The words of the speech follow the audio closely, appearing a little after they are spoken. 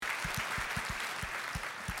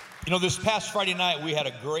You know, this past Friday night, we had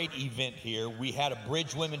a great event here. We had a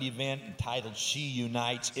Bridge Women event entitled She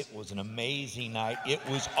Unites. It was an amazing night. It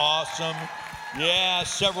was awesome. Yeah,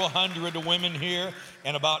 several hundred women here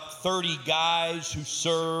and about 30 guys who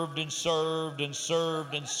served and served and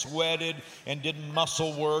served and sweated and did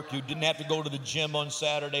muscle work. You didn't have to go to the gym on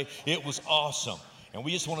Saturday. It was awesome. And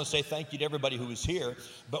we just want to say thank you to everybody who was here.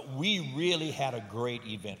 But we really had a great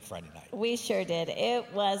event Friday night. We sure did.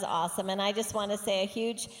 It was awesome. And I just want to say a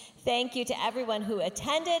huge thank you to everyone who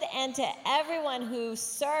attended and to everyone who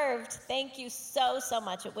served. Thank you so, so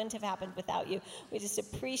much. It wouldn't have happened without you. We just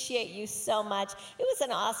appreciate you so much. It was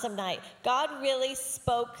an awesome night. God really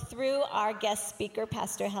spoke through our guest speaker,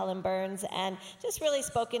 Pastor Helen Burns, and just really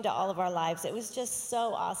spoke into all of our lives. It was just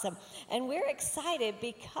so awesome. And we're excited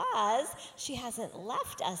because she hasn't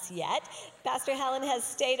left us yet. Pastor Helen has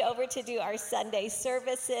stayed over to do our Sunday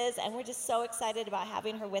services, and we're just so excited about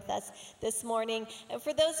having her with us this morning. And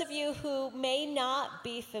for those of you who may not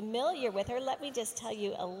be familiar with her, let me just tell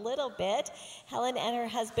you a little bit. Helen and her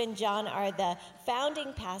husband John are the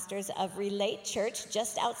founding pastors of Relate Church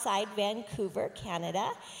just outside Vancouver,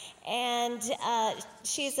 Canada. And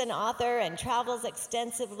she's an author and travels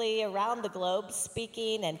extensively around the globe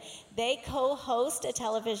speaking, and they co-host a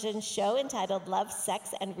television show entitled Love,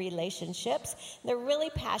 Sex, and Relationships. They're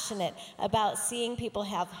really passionate about seeing people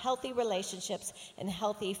have healthy relationships and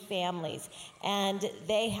healthy families, and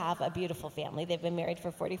they have a beautiful family. They've been married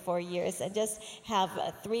for 44 years and just have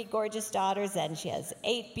 3 gorgeous daughters, and she has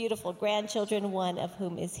 8 beautiful grandchildren, one of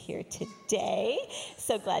whom is here today.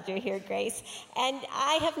 So glad you're here, Grace. And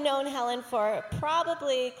I have known Helen for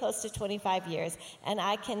probably close to 25 years, and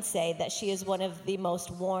I can say that she is one of the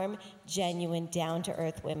most warm, genuine,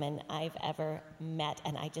 down-to-earth women I've ever met,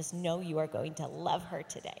 and I just know you are going to love her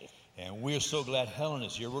today. And we're so glad Helen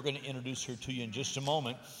is here. We're going to introduce her to you in just a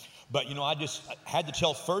moment. But, you know, I just had to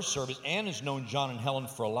tell First Service, Ann has known John and Helen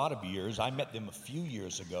for a lot of years. I met them a few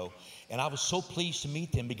years ago, and I was so pleased to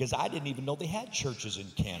meet them because I didn't even know they had churches in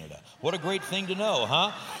Canada. What a great thing to know,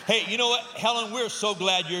 huh? Hey, you know what, Helen, we're so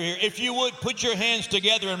glad you're here. If you would, put your hands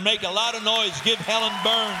together and make a lot of noise. Give Helen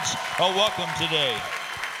Burns a welcome today.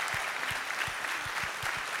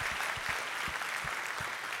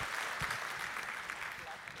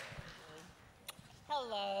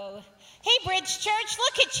 Hello. Hey, Bridge Church,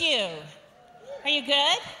 look at you. Are you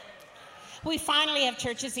good? We finally have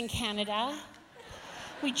churches in Canada.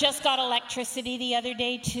 We just got electricity the other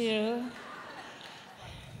day, too.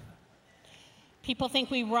 People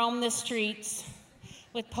think we roam the streets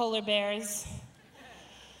with polar bears.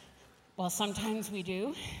 Well, sometimes we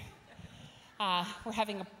do. We're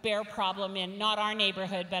having a bear problem in not our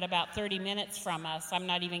neighborhood, but about 30 minutes from us. I'm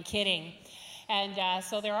not even kidding. And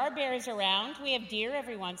so there are bears around. We have deer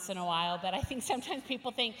every once in a while, but I think sometimes people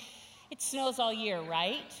think it snows all year,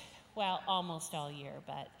 right? Well, almost all year,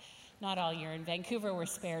 but not all year. In Vancouver, we're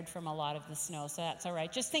spared from a lot of the snow, so that's all right.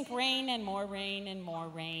 Just think rain and more rain and more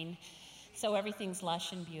rain, so everything's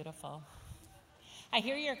lush and beautiful. I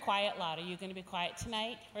hear you're quiet loud. Are you going to be quiet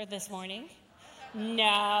tonight or this morning?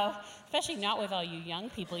 No, especially not with all you young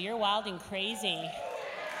people. You're wild and crazy.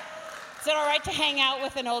 Is it all right to hang out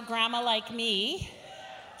with an old grandma like me?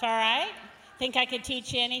 It's all right? Think I could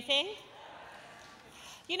teach you anything?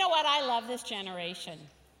 You know what? I love this generation.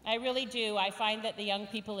 I really do. I find that the young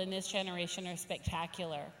people in this generation are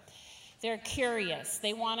spectacular. They're curious.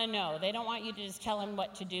 They want to know. They don't want you to just tell them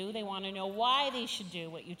what to do. They want to know why they should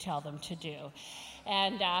do what you tell them to do.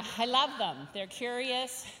 And I love them. They're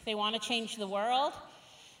curious. They want to change the world.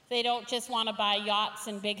 They don't just want to buy yachts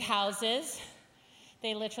and big houses.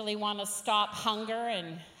 They literally want to stop hunger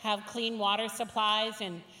and have clean water supplies.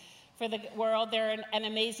 And for the world, they're an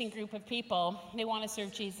amazing group of people. They want to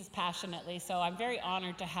serve Jesus passionately. So I'm very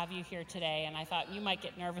honored to have you here today. And I thought you might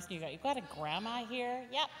get nervous. You've got a grandma here?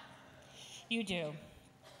 Yep, you do.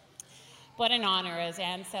 What an honor. As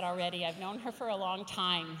Ann said already, I've known her for a long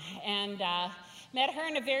time and met her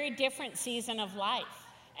in a very different season of life.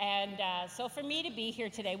 And so for me to be here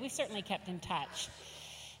today, we certainly kept in touch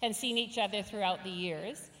and seen each other throughout the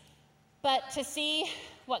years. But to see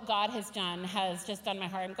what God has done has just done my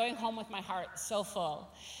heart. I'm going home with my heart so full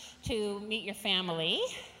to meet your family.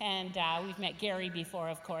 And we've met Gary before,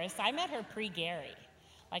 of course. I met her pre-Gary.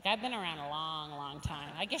 Like, I've been around a long, long time.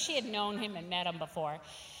 I guess she had known him and met him before.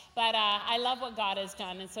 But I love what God has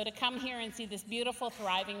done. And so to come here and see this beautiful,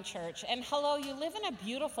 thriving church. And hello, you live in a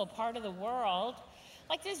beautiful part of the world.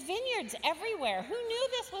 Like, there's vineyards everywhere. Who knew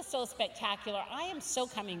this was so spectacular? I am so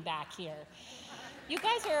coming back here. You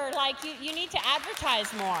guys are like, you need to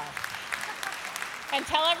advertise more. and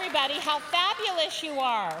tell everybody how fabulous you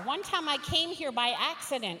are. One time I came here by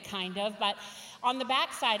accident, kind of, but on the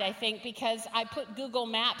backside, I think, because I put Google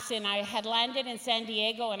Maps in. I had landed in San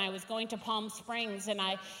Diego, and I was going to Palm Springs, and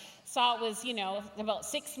I saw it was, about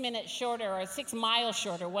 6 minutes shorter, or 6 miles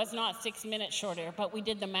shorter. It was not 6 minutes shorter, but we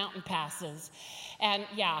did the mountain passes. And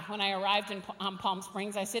yeah, when I arrived in Palm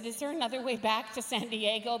Springs, I said, is there another way back to San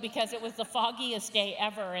Diego? Because it was the foggiest day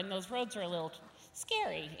ever, and those roads are a little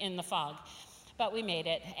scary in the fog. But we made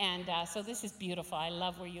it, and so this is beautiful. I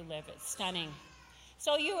love where you live. It's stunning.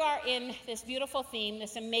 So you are in this beautiful theme,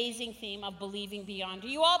 this amazing theme of believing beyond. Are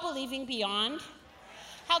you all believing beyond?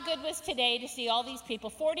 How good was today to see all these people,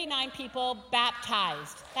 49 people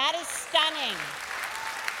baptized? That is stunning.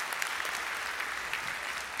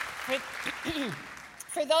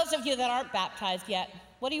 For those of you that aren't baptized yet,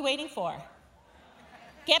 what are you waiting for?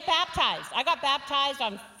 Get baptized. I got baptized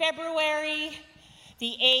on February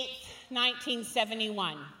the 8th,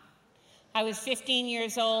 1971. I was 15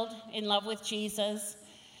 years old, in love with Jesus,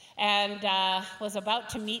 and was about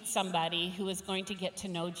to meet somebody who was going to get to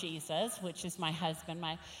know Jesus, which is my husband.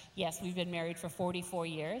 Yes, we've been married for 44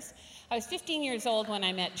 years. I was 15 years old when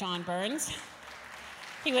I met John Burns.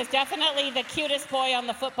 He was definitely the cutest boy on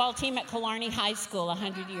the football team at Killarney High School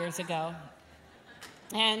 100 years ago.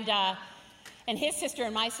 And his sister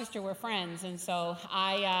and my sister were friends, and so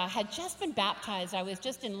I had just been baptized. I was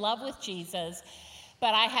just in love with Jesus.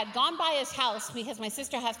 But I had gone by his house because my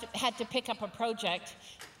sister had to pick up a project.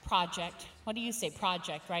 What do you say,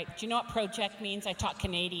 project, right? Do you know what project means? I talk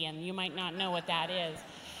Canadian. You might not know what that is.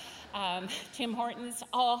 Tim Hortons.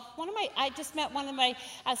 I just met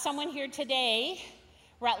someone here today,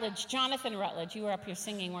 Rutledge, Jonathan Rutledge. You were up here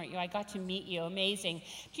singing, weren't you? I got to meet you. Amazing.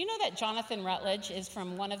 Do you know that Jonathan Rutledge is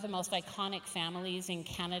from one of the most iconic families in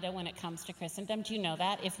Canada when it comes to Christendom? Do you know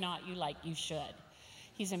that? If not, you should.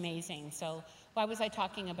 He's amazing. So why was I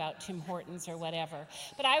talking about Tim Hortons or whatever?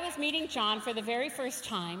 But I was meeting John for the very first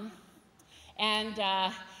time, and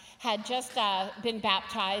had just been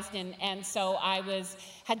baptized, and so I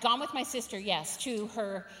had gone with my sister, yes, to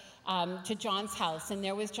John's house, and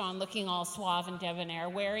there was John looking all suave and debonair,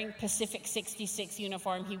 wearing Pacific 66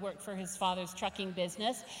 uniform. He worked for his father's trucking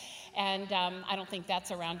business, and I don't think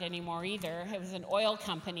that's around anymore either. It was an oil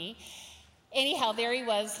company. Anyhow, there he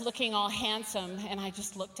was, looking all handsome, and I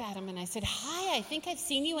just looked at him and I said, hi, I think I've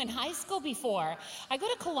seen you in high school before. I go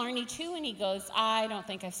to Killarney too, and he goes, I don't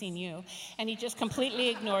think I've seen you. And he just completely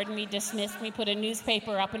ignored me, dismissed me, put a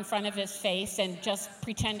newspaper up in front of his face, and just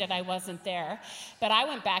pretended I wasn't there. But I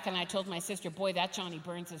went back and I told my sister, boy, that Johnny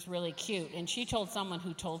Burns is really cute. And she told someone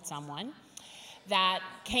who told someone that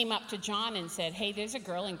came up to John and said, hey, there's a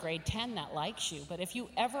girl in grade 10 that likes you, but if you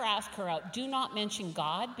ever ask her out, do not mention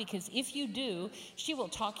God, because if you do, she will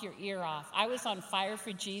talk your ear off. I was on fire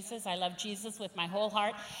for Jesus. I love Jesus with my whole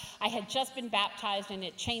heart. I had just been baptized, and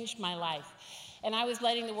it changed my life. And I was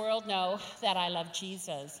letting the world know that I love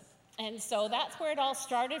Jesus. And so that's where it all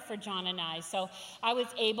started for John and I. So I was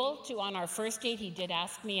able to, on our first date, he did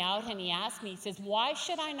ask me out, and he asked me, he says, why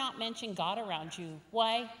should I not mention God around you?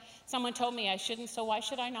 Why? Someone told me I shouldn't, so why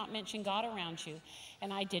should I not mention God around you?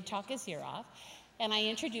 And I did talk his ear off, and I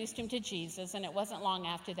introduced him to Jesus, and it wasn't long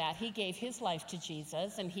after that he gave his life to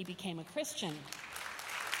Jesus, and he became a Christian.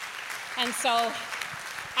 And so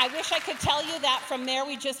I wish I could tell you that from there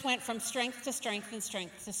we just went from strength to strength and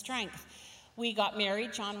strength to strength. We got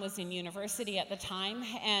married. John was in university at the time,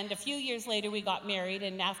 and a few years later we got married,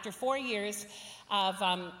 and after 4 years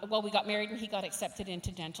we got married, and he got accepted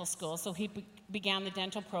into dental school, so he began the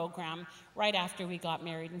dental program right after we got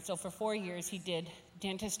married, and so for 4 years he did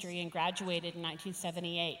dentistry and graduated in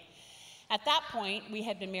 1978. At that point, we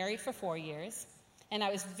had been married for 4 years, and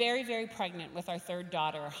I was very, very pregnant with our third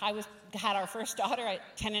daughter. Had our first daughter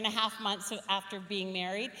at 10 and a half months after being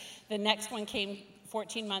married. The next one came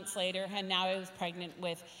 14 months later, and now I was pregnant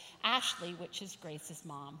with Ashley, which is Grace's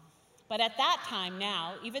mom. But at that time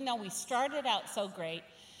now, even though we started out so great,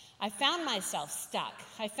 I found myself stuck.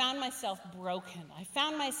 I found myself broken. I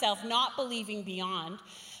found myself not believing beyond,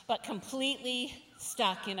 but completely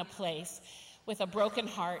stuck in a place with a broken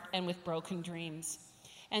heart and with broken dreams.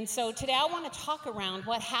 And so today I want to talk around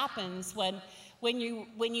what happens when you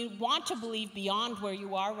want to believe beyond where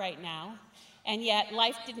you are right now, and yet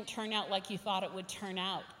life didn't turn out like you thought it would turn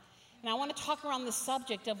out. And I want to talk around the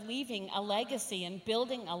subject of leaving a legacy and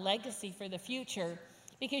building a legacy for the future,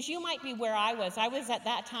 because you might be where I was. I was at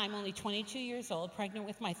that time only 22 years old, pregnant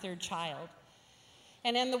with my third child.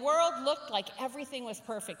 And then the world looked like everything was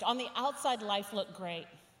perfect. On the outside, life looked great.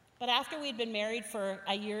 But after we'd been married for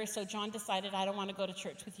a year or so, John decided, I don't want to go to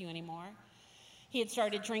church with you anymore. He had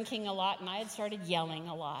started drinking a lot, and I had started yelling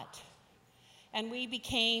a lot. And we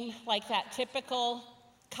became like that typical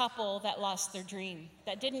couple that lost their dream,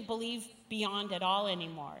 that didn't believe beyond it all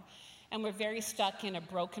anymore. And we're very stuck in a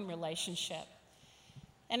broken relationship.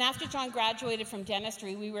 And after John graduated from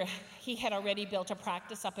dentistry, he had already built a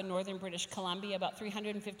practice up in northern British Columbia, about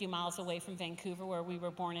 350 miles away from Vancouver, where we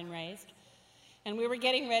were born and raised. And we were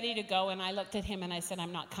getting ready to go, and I looked at him and I said,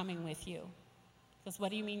 I'm not coming with you. He goes, what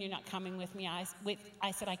do you mean you're not coming with me?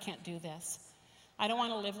 I said, I can't do this. I don't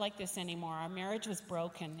want to live like this anymore. Our marriage was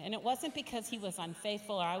broken. And it wasn't because he was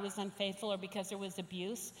unfaithful or I was unfaithful or because there was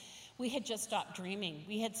abuse. We had just stopped dreaming.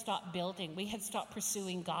 We had stopped building. We had stopped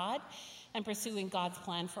pursuing God and pursuing God's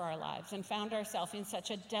plan for our lives and found ourselves in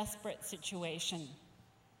such a desperate situation.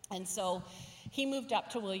 And so he moved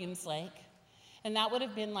up to Williams Lake, and that would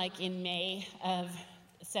have been like in May of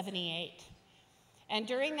 '78. And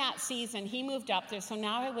during that season, he moved up there, so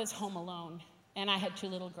now I was home alone, and I had 2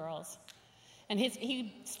 little girls. And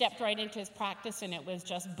he stepped right into his practice, and it was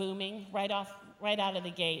just booming right out of the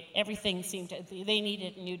gate. Everything seemed to, they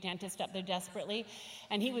needed a new dentist up there desperately.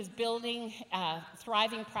 And he was building a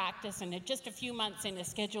thriving practice, and in just a few months in, his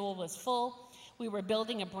schedule was full. We were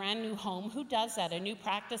building a brand new home. Who does that? A new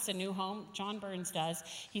practice, a new home? John Burns does.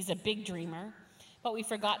 He's a big dreamer. But we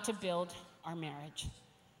forgot to build our marriage.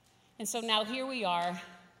 And so now here we are,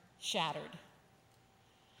 shattered.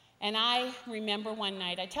 And I remember one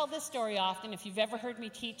night, I tell this story often. If you've ever heard me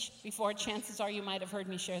teach before, chances are you might have heard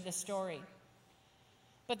me share this story.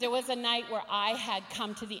 But there was a night where I had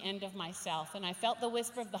come to the end of myself, and I felt the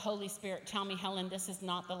whisper of the Holy Spirit tell me, Helen, this is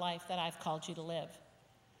not the life that I've called you to live.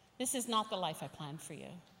 This is not the life I planned for you.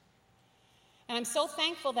 And I'm so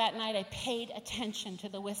thankful that night I paid attention to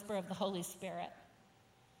the whisper of the Holy Spirit,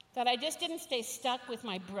 that I just didn't stay stuck with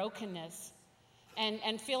my brokenness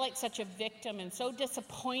and feel like such a victim and so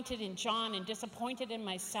disappointed in John and disappointed in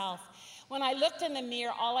myself. When I looked in the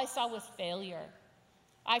mirror, all I saw was failure.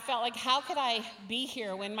 I felt like, how could I be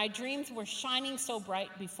here when my dreams were shining so bright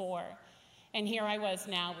before? And here I was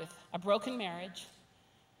now with a broken marriage,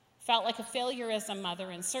 felt like a failure as a mother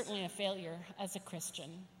and certainly a failure as a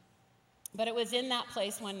Christian. But it was in that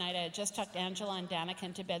place one night, I had just tucked Angela and Danica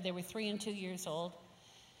into bed. They were 3 and 2 years old.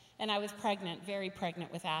 And I was pregnant, very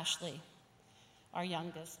pregnant with Ashley, our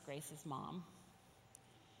youngest, Grace's mom.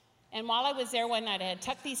 And while I was there one night, I had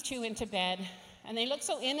tucked these 2 into bed, and they looked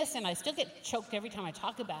so innocent. I still get choked every time I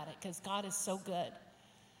talk about it because God is so good.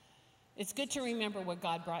 It's good to remember where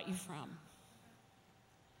God brought you from.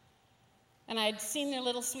 And I had seen their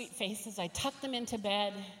little sweet faces. I tucked them into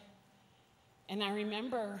bed, and I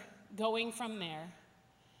remember going from there,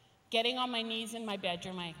 getting on my knees in my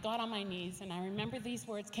bedroom. I got on my knees, and I remember these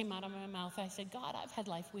words came out of my mouth. I said, God, I've had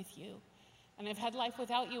life with you. And I've had life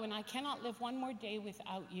without you, and I cannot live one more day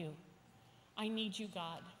without you. I need you,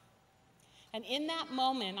 God. And in that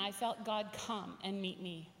moment, I felt God come and meet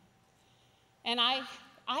me. And I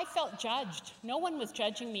felt judged. No one was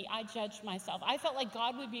judging me. I judged myself. I felt like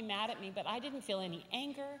God would be mad at me, but I didn't feel any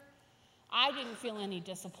anger. I didn't feel any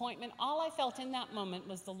disappointment. All I felt in that moment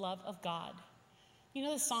was the love of God. You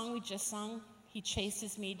know the song we just sung? He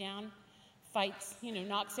chases me down. Fights,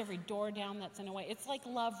 knocks every door down that's in a way. It's like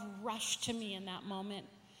love rushed to me in that moment.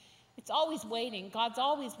 It's always waiting. God's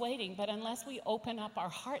always waiting, but unless we open up our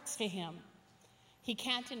hearts to him, he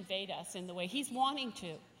can't invade us in the way he's wanting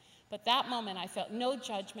to. But that moment, I felt no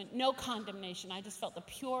judgment, no condemnation. I just felt the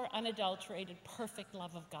pure, unadulterated, perfect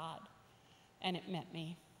love of God, and it met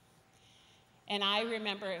me. And I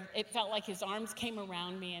remember it felt like his arms came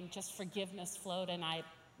around me and just forgiveness flowed, and I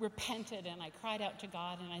repented and I cried out to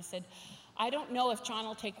God and I said, I don't know if John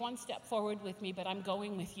will take one step forward with me, but I'm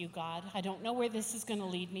going with you, God. I don't know where this is going to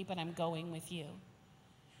lead me, but I'm going with you.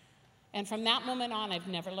 And from that moment on, I've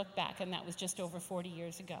never looked back, and that was just over 40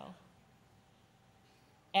 years ago.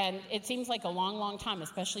 And it seems like a long, long time,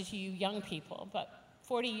 especially to you young people, but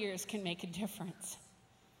 40 years can make a difference.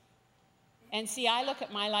 And see, I look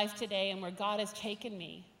at my life today and where God has taken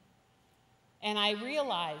me, and I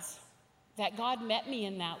realize that God met me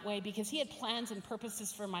in that way because he had plans and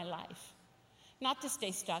purposes for my life. Not to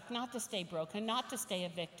stay stuck, not to stay broken, not to stay a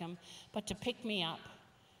victim, but to pick me up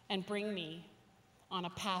and bring me on a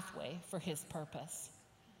pathway for his purpose.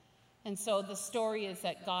 And so the story is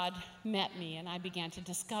that God met me and I began to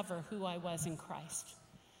discover who I was in Christ.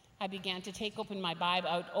 I began to open my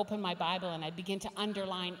Bible and I'd begin to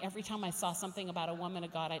underline. Every time I saw something about a woman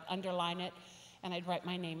of God, I'd underline it and I'd write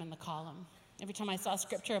my name in the column. Every time I saw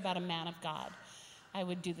scripture about a man of God, I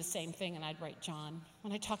would do the same thing and I'd write John.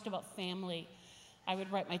 When I talked about family, I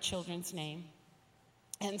would write my children's name.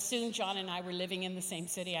 And soon John and I were living in the same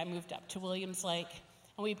city. I moved up to Williams Lake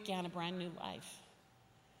and we began a brand new life.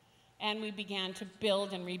 And we began to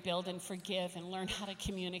build and rebuild and forgive and learn how to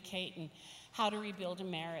communicate and how to rebuild a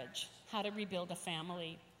marriage, how to rebuild a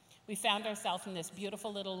family. We found ourselves in this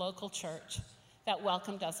beautiful little local church that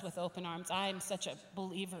welcomed us with open arms. I am such a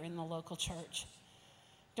believer in the local church.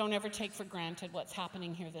 Don't ever take for granted what's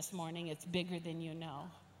happening here this morning. It's bigger than you know.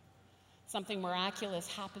 Something miraculous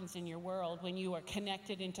happens in your world when you are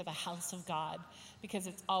connected into the house of God, because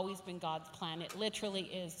it's always been God's plan. It literally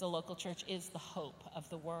is. The local church is the hope of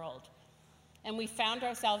the world. And we found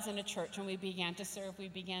ourselves in a church and we began to serve. We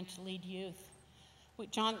began to lead youth.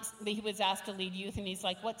 John, he was asked to lead youth, and he's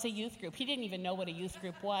like, what's a youth group? He didn't even know what a youth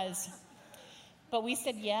group was. But we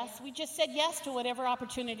said yes. We just said yes to whatever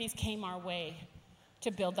opportunities came our way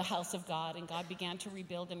to build the house of God, and God began to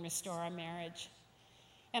rebuild and restore our marriage.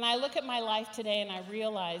 And I look at my life today and I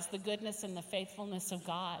realize the goodness and the faithfulness of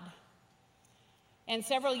God. And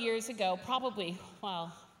several years ago, probably,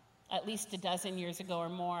 well, at least a dozen years ago or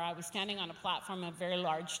more, I was standing on a platform of a very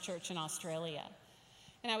large church in Australia.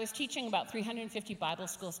 And I was teaching about 350 Bible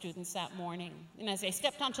school students that morning. And as I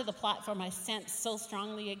stepped onto the platform, I sensed so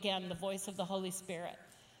strongly again the voice of the Holy Spirit.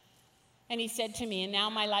 And he said to me, and now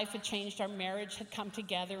my life had changed, our marriage had come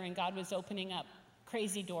together, and God was opening up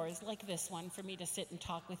crazy doors like this one for me to sit and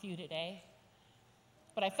talk with you today.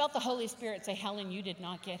 But I felt the Holy Spirit say, Helen, you did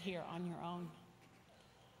not get here on your own.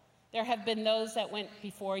 There have been those that went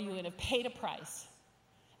before you and have paid a price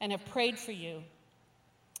and have prayed for you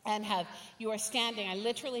and you are standing. I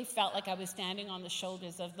literally felt like I was standing on the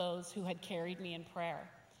shoulders of those who had carried me in prayer.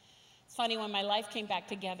 It's funny, when my life came back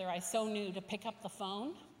together, I so knew to pick up the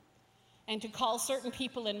phone and to call certain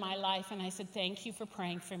people in my life, and I said, thank you for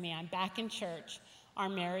praying for me. I'm back in church. Our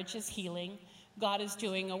marriage is healing. God is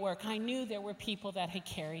doing a work. I knew there were people that had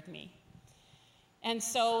carried me. And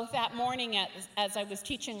so that morning, as I was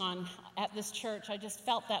teaching at this church, I just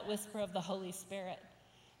felt that whisper of the Holy Spirit.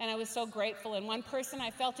 And I was so grateful. And one person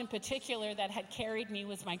I felt in particular that had carried me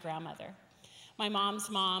was my grandmother. My mom's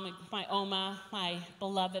mom, my Oma, my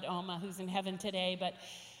beloved Oma, who's in heaven today. But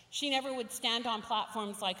she never would stand on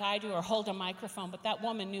platforms like I do or hold a microphone, but that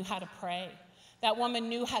woman knew how to pray. That woman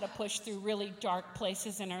knew how to push through really dark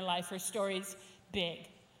places in her life. Her story's big.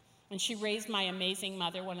 And she raised my amazing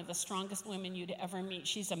mother, one of the strongest women you'd ever meet.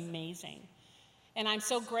 She's amazing. And I'm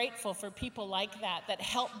so grateful for people like that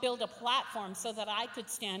help build a platform so that I could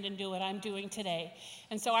stand and do what I'm doing today.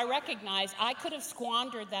 And so I recognize I could have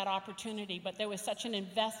squandered that opportunity, but there was such an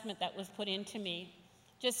investment that was put into me.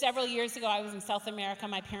 Just several years ago, I was in South America.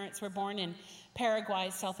 My parents were born in Paraguay,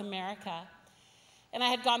 South America. And I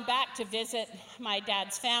had gone back to visit my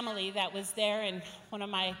dad's family that was there, and one of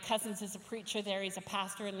my cousins is a preacher there. He's a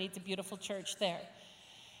pastor and leads a beautiful church there.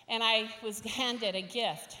 And I was handed a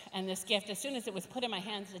gift, and this gift, as soon as it was put in my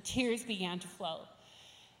hands, the tears began to flow.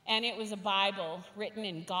 And it was a Bible written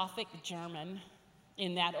in Gothic German,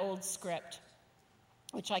 in that old script,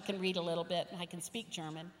 which I can read a little bit, and I can speak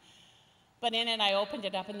German. But in it, I opened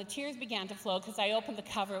it up, and the tears began to flow because I opened the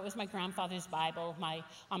cover. It was my grandfather's Bible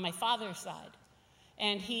on my father's side.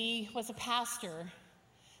 And he was a pastor.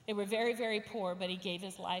 They were very, very poor, but he gave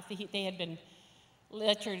his life. They had been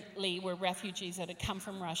literally were refugees that had come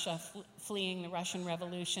from Russia, fleeing the Russian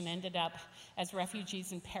Revolution, ended up as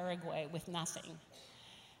refugees in Paraguay with nothing.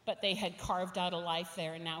 But they had carved out a life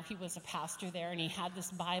there, and now he was a pastor there, and he had this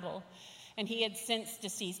Bible. And he had since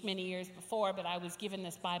deceased many years before, but I was given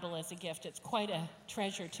this Bible as a gift. It's quite a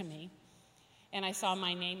treasure to me. And I saw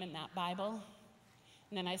my name in that Bible.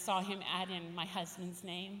 And then I saw him add in my husband's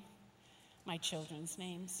name, my children's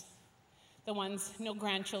names. The ones, no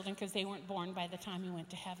grandchildren, because they weren't born by the time he went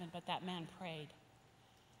to heaven, but that man prayed.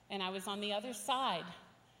 And I was on the other side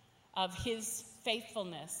of his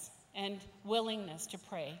faithfulness and willingness to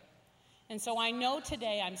pray. And so I know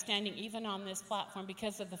today I'm standing even on this platform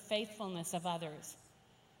because of the faithfulness of others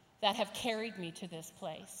that have carried me to this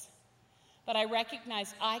place. But I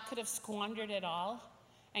recognize I could have squandered it all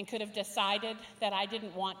and could have decided that I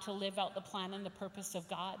didn't want to live out the plan and the purpose of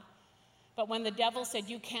God. But when the devil said,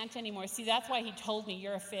 you can't anymore, see, that's why he told me,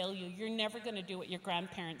 you're a failure. You're never going to do what your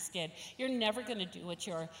grandparents did. You're never going to do what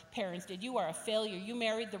your parents did. You are a failure. You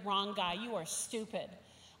married the wrong guy. You are stupid.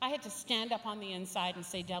 I had to stand up on the inside and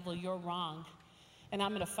say, devil, you're wrong, and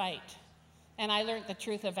I'm going to fight. And I learned the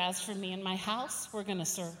truth of, as for me and my house, we're going to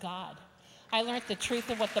serve God. I learned the truth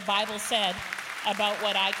of what the Bible said about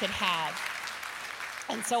what I could have.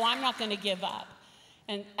 And so I'm not going to give up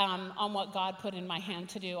and on what God put in my hand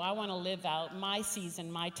to do. I want to live out my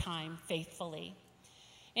season, my time faithfully.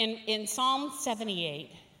 In Psalm 78,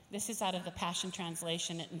 this is out of the Passion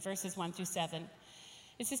Translation, in verses 1 through 7,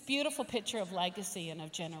 it's this beautiful picture of legacy and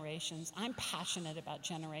of generations. I'm passionate about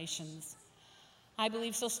generations. I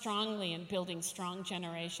believe so strongly in building strong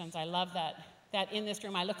generations. I love that in this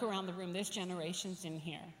room, I look around the room, there's generations in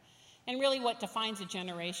here. And really what defines a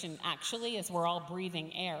generation actually is we're all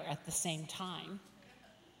breathing air at the same time.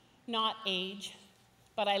 Not age,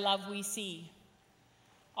 but I love we see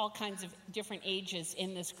all kinds of different ages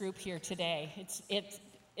in this group here today.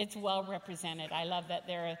 It's well represented. I love that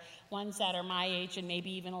there are ones that are my age and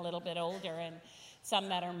maybe even a little bit older, and some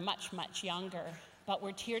that are much, much younger. But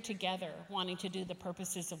we're here together wanting to do the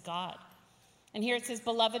purposes of God. And here it says,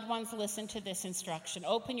 beloved ones, listen to this instruction.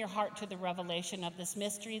 Open your heart to the revelation of this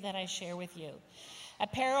mystery that I share with you. A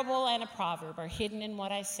parable and a proverb are hidden in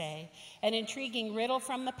what I say, an intriguing riddle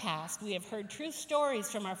from the past. We have heard true stories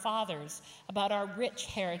from our fathers about our rich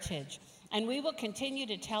heritage, and we will continue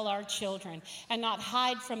to tell our children and not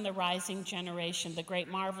hide from the rising generation the great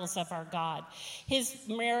marvels of our God, his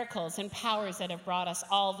miracles and powers that have brought us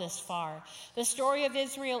all this far. The story of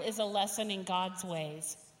Israel is a lesson in God's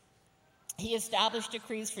ways. He established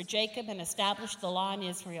decrees for Jacob and established the law in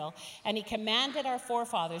Israel, and he commanded our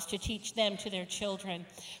forefathers to teach them to their children.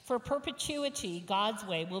 For perpetuity, God's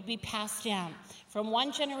way will be passed down from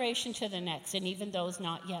one generation to the next, and even those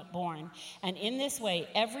not yet born. And in this way,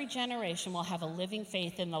 every generation will have a living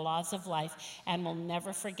faith in the laws of life and will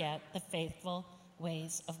never forget the faithful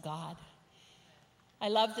ways of God. I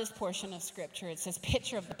love this portion of Scripture. It says,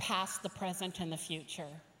 picture of the past, the present, and the future.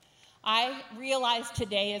 I realized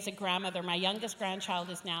today as a grandmother, my youngest grandchild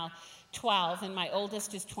is now 12 and my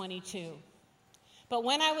oldest is 22. But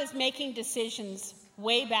when I was making decisions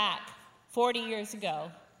way back 40 years ago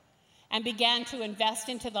and began to invest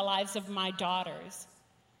into the lives of my daughters,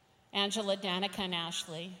 Angela, Danica, and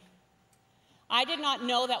Ashley, I did not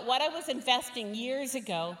know that what I was investing years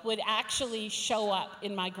ago would actually show up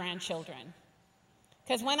in my grandchildren.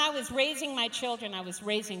 Because when I was raising my children, I was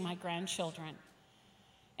raising my grandchildren.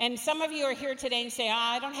 And some of you are here today and say,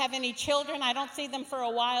 I don't have any children. I don't see them for a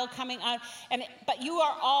while coming out. But you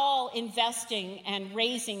are all investing and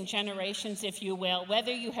raising generations, if you will,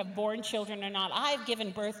 whether you have born children or not. I have given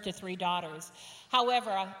birth to 3 daughters. However,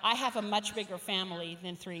 I have a much bigger family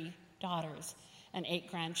than 3 daughters and 8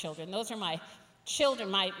 grandchildren. Those are my children,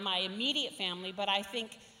 my immediate family, but I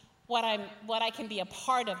think what I can be a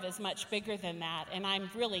part of is much bigger than that, and I'm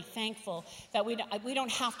really thankful that we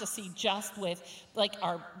don't have to see just with like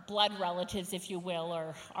our blood relatives, if you will,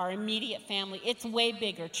 or our immediate family. It's way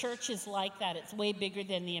bigger. Church is like that. It's way bigger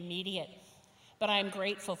than the immediate. But I'm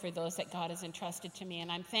grateful for those that God has entrusted to me, and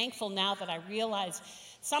I'm thankful now that I realize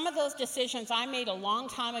some of those decisions I made a long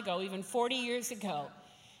time ago, even 40 years ago.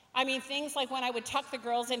 I mean, things like when I would tuck the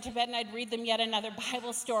girls into bed and I'd read them yet another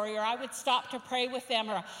Bible story, or I would stop to pray with them,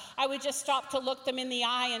 or I would just stop to look them in the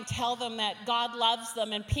eye and tell them that God loves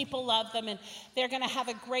them and people love them and they're going to have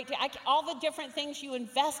a great day. All the different things you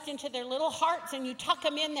invest into their little hearts and you tuck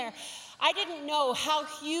them in there. I didn't know how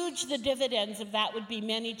huge the dividends of that would be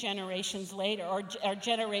many generations later, or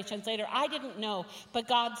generations later. I didn't know, but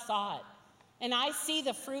God saw it. And I see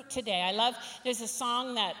the fruit today. There's a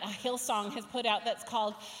song that Hillsong has put out that's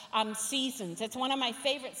called Seasons. It's one of my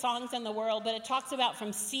favorite songs in the world, but it talks about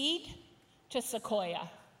from seed to sequoia.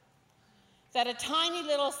 That a tiny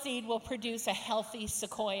little seed will produce a healthy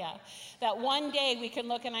sequoia. That one day we can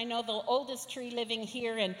look, and I know the oldest tree living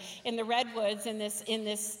here in the Redwoods in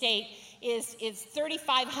this state is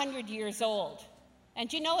 3,500 years old.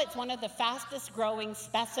 And you know it's one of the fastest growing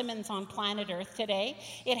specimens on planet Earth today.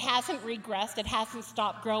 It hasn't regressed. It hasn't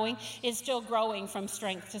stopped growing. It's still growing from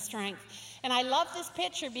strength to strength. And I love this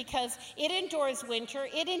picture because it endures winter.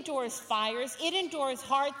 It endures fires. It endures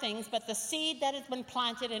hard things. But the seed that has been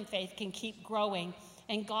planted in faith can keep growing.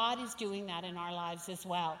 And God is doing that in our lives as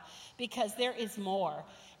well, because there is more.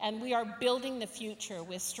 And we are building the future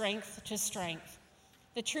with strength to strength.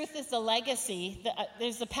 The truth is the legacy,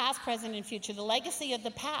 there's the past, present, and future. The legacy of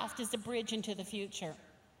the past is the bridge into the future.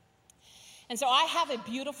 And so I have a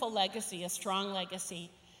beautiful legacy, a strong legacy,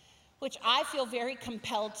 which I feel very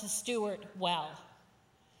compelled to steward well,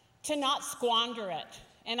 to not squander it.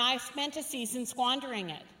 And I spent a season squandering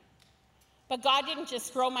it. But God didn't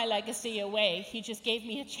just throw my legacy away. He just gave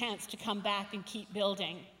me a chance to come back and keep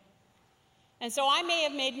building. And so I may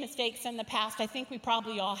have made mistakes in the past. I think we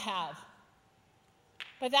probably all have.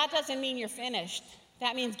 But that doesn't mean you're finished.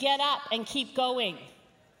 That means get up and keep going.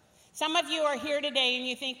 Some of you are here today and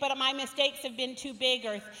you think, but my mistakes have been too big,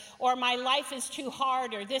 or my life is too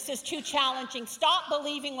hard, or this is too challenging. Stop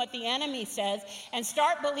believing what the enemy says and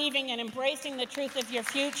start believing and embracing the truth of your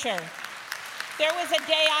future. There was a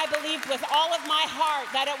day I believed with all of my heart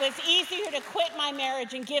that it was easier to quit my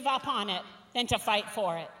marriage and give up on it than to fight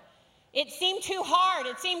for it. It seemed too hard.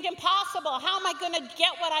 It seemed impossible. How am I going to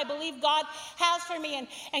get what I believe God has for me?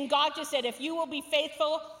 And God just said, if you will be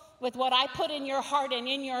faithful with what I put in your heart and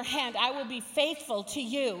in your hand, I will be faithful to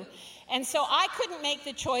you. And so I couldn't make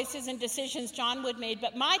the choices and decisions John would made,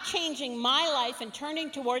 but my changing my life and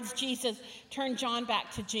turning towards Jesus turned John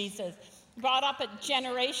back to Jesus. Brought up a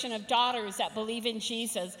generation of daughters that believe in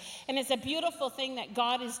Jesus. And it's a beautiful thing that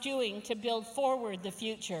God is doing to build forward the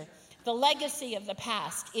future. The legacy of the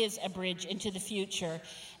past is a bridge into the future.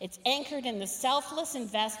 It's anchored in the selfless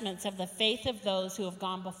investments of the faith of those who have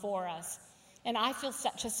gone before us. And I feel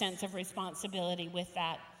such a sense of responsibility with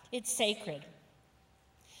that. It's sacred.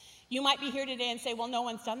 You might be here today and say, well, no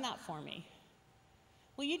one's done that for me.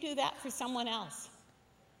 Will you do that for someone else?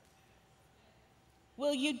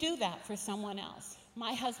 Will you do that for someone else?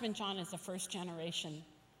 My husband, John, is a first-generation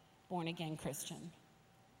born-again Christian.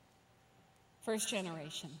 First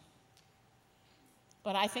generation.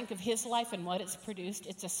 But I think of his life and what it's produced,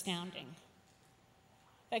 it's astounding.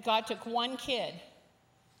 That God took one kid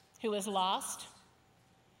who was lost.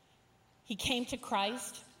 He came to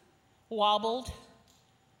Christ, wobbled,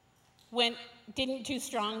 didn't too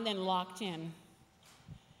strong, then locked in.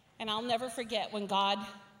 And I'll never forget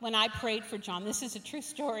when I prayed for John. This is a true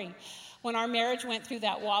story. When our marriage went through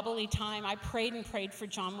that wobbly time, I prayed and prayed for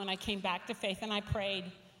John when I came back to faith, and I prayed.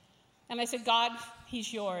 And I said, God,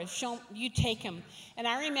 he's yours. You take him. And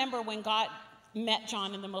I remember when God met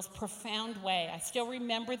John in the most profound way. I still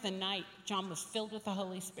remember the night John was filled with the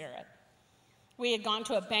Holy Spirit. We had gone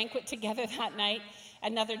to a banquet together that night.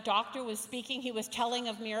 Another doctor was speaking. He was telling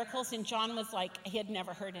of miracles, and John was like, he had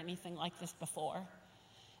never heard anything like this before.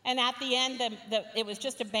 And at the end, it was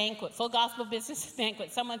just a banquet, full gospel business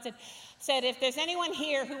banquet. Someone said, if there's anyone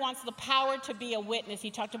here who wants the power to be a witness, he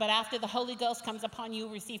talked about after the Holy Ghost comes upon you,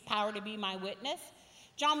 receive power to be my witness.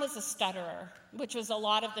 John was a stutterer, which was a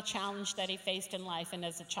lot of the challenge that he faced in life. And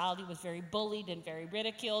as a child, he was very bullied and very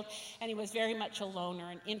ridiculed, and he was very much a loner,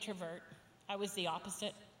 an introvert. I was the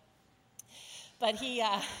opposite. But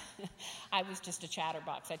I was just a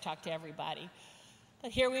chatterbox. I talked to everybody. But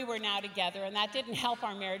here we were now together, and that didn't help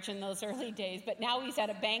our marriage in those early days. But now he's at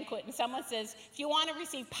a banquet, and someone says, if you want to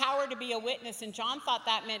receive power to be a witness, and John thought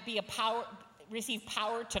that meant receive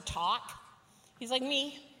power to talk. He's like,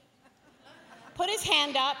 me. Put his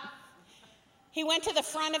hand up. He went to the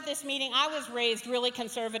front of this meeting. I was raised really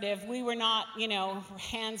conservative. We were not,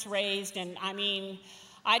 hands raised, and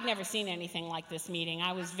I'd never seen anything like this meeting.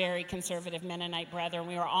 I was very conservative Mennonite brethren.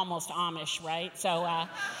 We were almost Amish, right? So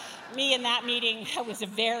me in that meeting, it was a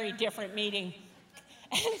very different meeting.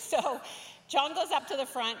 And so John goes up to the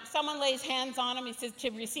front. Someone lays hands on him. He says to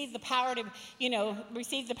receive the power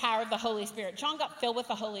receive the power of the Holy Spirit. John got filled with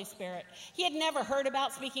the Holy Spirit. He had never heard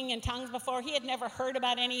about speaking in tongues before. He had never heard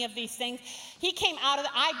about any of these things. He came out of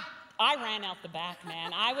I ran out the back,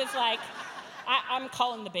 man. I was like, I'm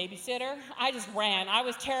calling the babysitter. I just ran. I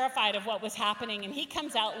was terrified of what was happening. And he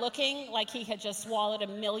comes out looking like he had just swallowed a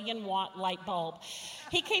 1,000,000-watt light bulb.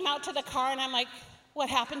 He came out to the car, and I'm like, what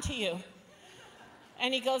happened to you?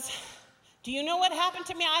 And he goes, do you know what happened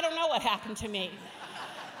to me? I don't know what happened to me.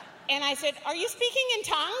 And I said, are you speaking in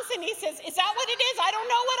tongues? And he says, is that what it is? I don't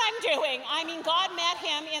know what I'm doing. God met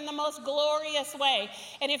him in the most glorious way.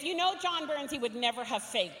 And if you know John Burns, he would never have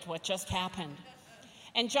faked what just happened.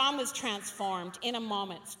 And John was transformed in a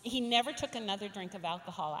moment. He never took another drink of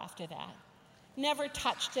alcohol after that. Never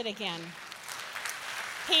touched it again.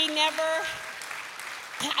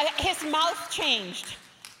 His mouth changed.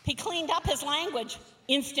 He cleaned up his language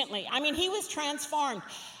instantly. He was transformed.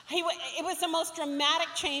 It was the most dramatic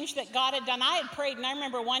change that God had done. I had prayed, and I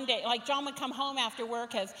remember one day, John would come home after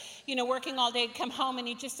work, working all day, he'd come home, and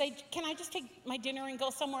he'd just say, can I just take my dinner and go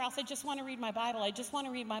somewhere else? I just want to read my Bible. I just want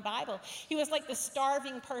to read my Bible. He was like the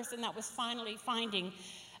starving person that was finally finding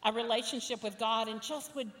a relationship with God and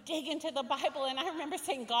just would dig into the Bible. And I remember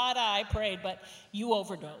saying, God, I prayed, but you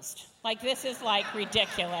overdosed. This is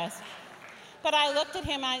ridiculous. But I looked at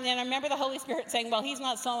him, and I remember the Holy Spirit saying, well, he's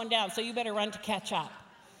not slowing down, so you better run to catch up.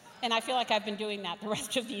 And I feel like I've been doing that the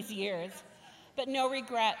rest of these years. But no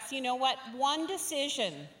regrets. You know what? One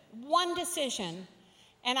decision,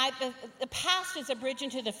 and the past is a bridge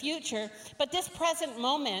into the future, but this present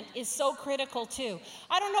moment is so critical too.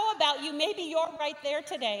 I don't know about you, maybe you're right there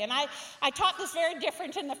today, and I taught this very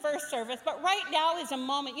different in the first service, but right now is a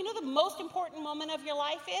moment. You know the most important moment of your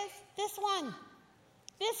life is? This one.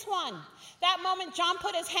 This one. That moment John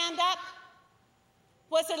put his hand up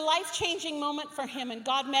was a life-changing moment for him, and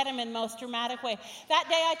God met him in the most dramatic way. That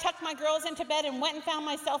day I tucked my girls into bed and went and found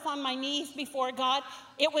myself on my knees before God.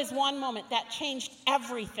 It was one moment that changed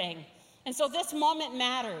everything. And so this moment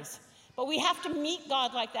matters But we have to meet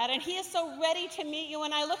God like that, and he is so ready to meet you.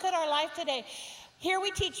 When I look at our life today, here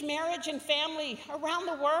we teach marriage and family around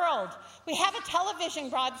the world. We have a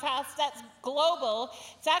television broadcast that's global.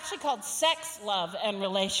 It's actually called Sex, Love, and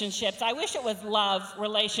Relationships. I wish it was love,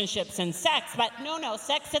 relationships, and sex, but no,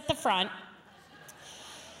 sex at the front.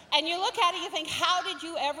 And you look at it, you think, how did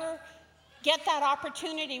you ever get that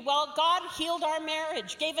opportunity? Well, God healed our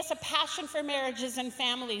marriage, gave us a passion for marriages and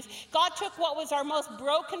families. God took what was our most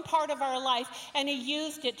broken part of our life, and he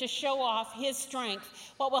used it to show off his strength.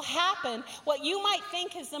 What will happen, what you might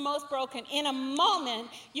think is the most broken, in a moment,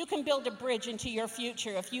 you can build a bridge into your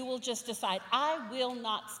future if you will just decide, I will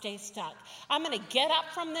not stay stuck. I'm going to get up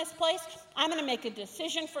from this place. I'm going to make a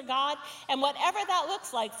decision for God. And whatever that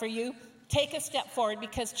looks like for you, take a step forward,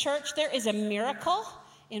 because, church, there is a miracle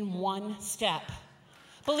in one step.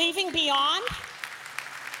 Believing beyond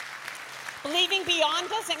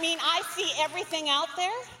doesn't mean I see everything out there.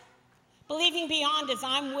 Believing beyond is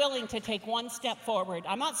I'm willing to take one step forward.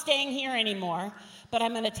 I'm not staying here anymore, but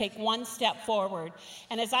I'm going to take one step forward.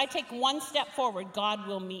 And as I take one step forward, God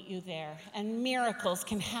will meet you there, and miracles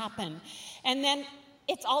can happen. And then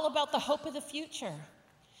it's all about the hope of the future.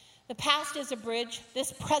 The past is a bridge.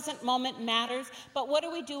 This present moment matters. But what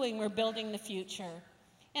are we doing? We're building the future.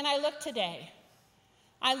 And I look today.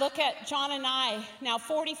 I look at John and I, now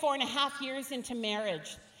 44 and a half years into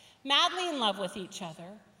marriage, madly in love with each other,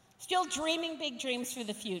 still dreaming big dreams for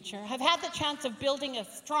the future. I've had the chance of building a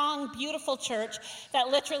strong, beautiful church that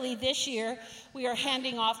literally this year we are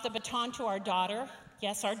handing off the baton to our daughter,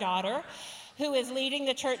 yes, our daughter, who is leading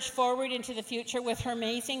the church forward into the future with her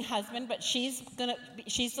amazing husband, but she's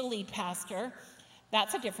the lead pastor.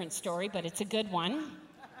 That's a different story, but it's a good one.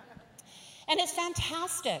 And it's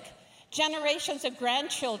fantastic. Generations of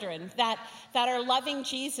grandchildren that are loving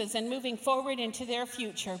Jesus and moving forward into their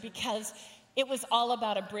future, because it was all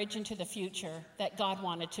about a bridge into the future that God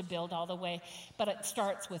wanted to build all the way. But it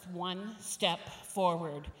starts with one step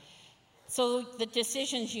forward. So the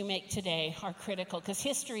decisions you make today are critical, because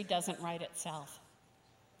history doesn't write itself.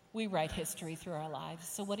 We write history through our lives.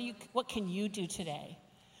 So what can you do today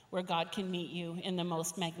where God can meet you in the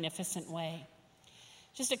most magnificent way?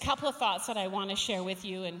 Just a couple of thoughts that I want to share with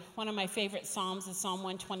you, and one of my favorite Psalms is Psalm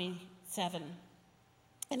 127.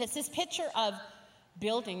 And it's this picture of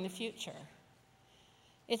building the future.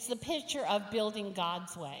 It's the picture of building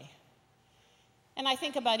God's way. And I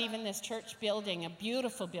think about even this church building, a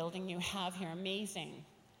beautiful building you have here, amazing.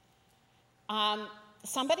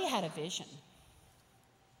 Somebody had a vision.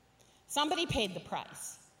 Somebody paid the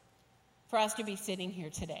price for us to be sitting here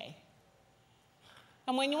today.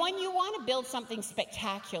 And when you want to build something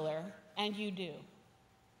spectacular, and you do,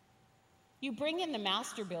 you bring in the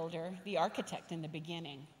master builder, the architect in the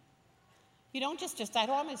beginning. You don't just decide,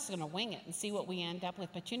 I'm just going to wing it and see what we end up with.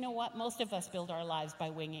 But you know what? Most of us build our lives by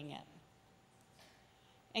winging it.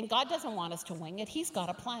 And God doesn't want us to wing it. He's got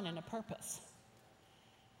a plan and a purpose.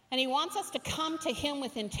 And he wants us to come to him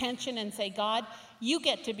with intention and say, God, you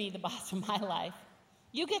get to be the boss of my life.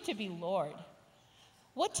 You get to be Lord.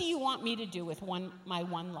 What do you want me to do with my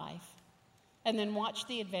one life? And then watch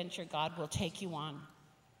the adventure God will take you on.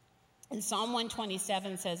 And Psalm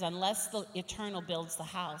 127 says, unless the eternal builds the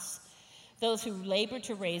house, those who labor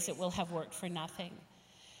to raise it will have worked for nothing.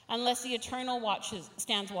 Unless the eternal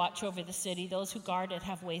stands watch over the city, those who guard it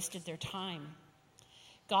have wasted their time.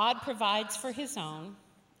 God provides for his own.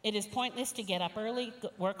 It is pointless to get up early,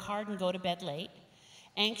 work hard, and go to bed late,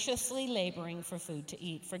 anxiously laboring for food to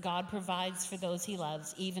eat, for God provides for those he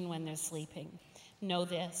loves, even when they're sleeping. Know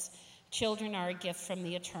this, children are a gift from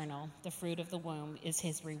the eternal. The fruit of the womb is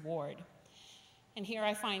his reward. And here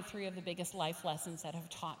I find three of the biggest life lessons that have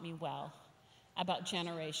taught me well about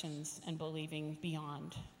generations and believing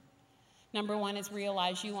beyond. Number one is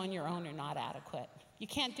realize you on your own are not adequate. You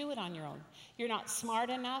can't do it on your own. You're not smart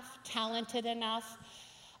enough, talented enough,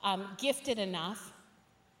 gifted enough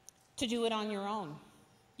to do it on your own.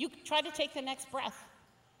 You try to take the next breath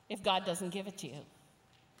if God doesn't give it to you.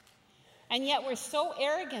 And yet we're so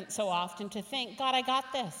arrogant so often to think, God, I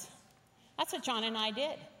got this. That's what John and I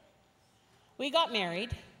did. We got married,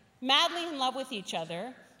 madly in love with each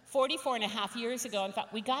other, 44 and a half years ago, and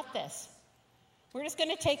thought, we got this. We're just going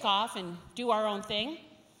to take off and do our own thing.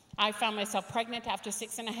 I found myself pregnant after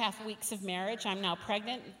 6.5 weeks of marriage. I'm now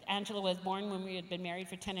pregnant. Angela was born when we had been married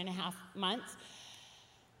for 10.5 months.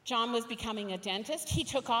 John was becoming a dentist. He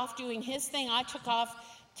took off doing his thing. I took off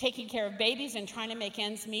taking care of babies and trying to make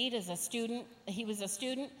ends meet as a student. He was a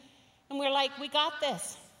student. And we're like, we got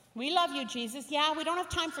this. We love you, Jesus. Yeah, we don't have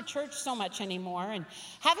time for church so much anymore, and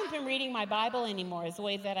haven't been reading my Bible anymore as the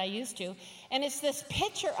way that I used to. And it's this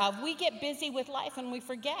picture of we get busy with life and we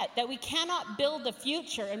forget that we cannot build the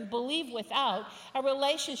future and believe without a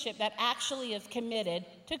relationship that actually is committed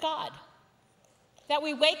to God. That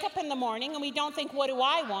we wake up in the morning and we don't think, what do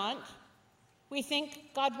I want? We think,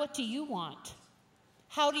 God, what do you want?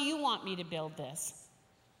 How do you want me to build this?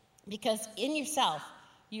 Because in yourself,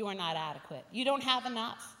 you are not adequate. You don't have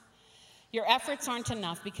enough. Your efforts aren't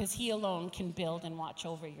enough because he alone can build and watch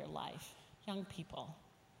over your life. Young people,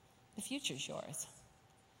 the future's yours.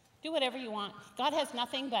 Do whatever you want. God has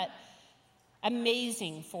nothing but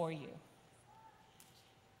amazing for you.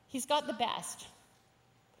 He's got the best.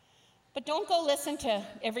 But don't go listen to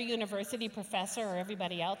every university professor or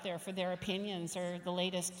everybody out there for their opinions or the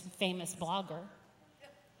latest famous blogger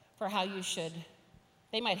for how you should.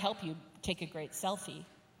 They might help you take a great selfie.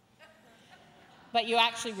 But you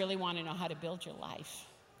actually really want to know how to build your life.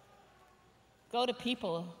 Go to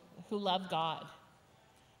people who love God.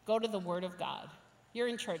 Go to the Word of God. You're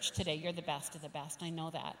in church today. You're the best of the best. I know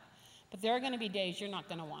that. But there are going to be days you're not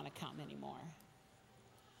going to want to come anymore.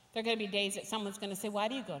 There are going to be days that someone's going to say, why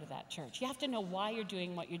do you go to that church? You have to know why you're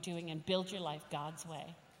doing what you're doing and build your life God's way.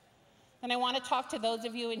 And I want to talk to those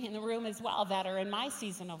of you in the room as well that are in my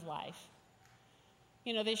season of life.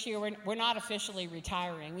 You know, this year we're not officially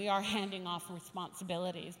retiring. We are handing off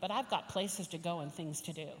responsibilities, but I've got places to go and things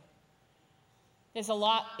to do. There's a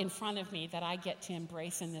lot in front of me that I get to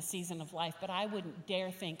embrace in this season of life, but I wouldn't dare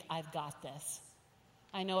think I've got this.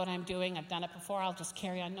 I know what I'm doing. I've done it before. I'll just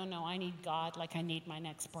carry on. No, I need God like I need my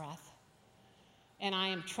next breath. And I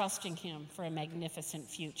am trusting him for a magnificent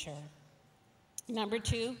future. Number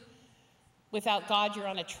 2, without God, you're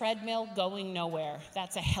on a treadmill going nowhere.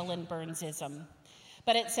 That's a Helen Burns-ism.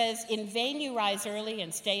 But it says, in vain you rise early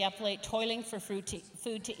and stay up late, toiling for food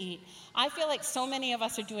to eat. I feel like so many of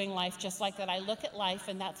us are doing life just like that. I look at life,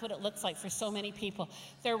 and that's what it looks like for so many people.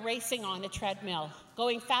 They're racing on a treadmill,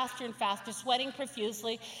 going faster and faster, sweating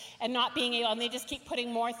profusely, and not being able, and they just keep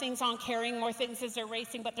putting more things on, carrying more things as they're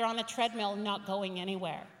racing, but they're on a treadmill and not going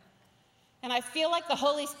anywhere. And I feel like the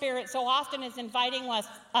Holy Spirit so often is inviting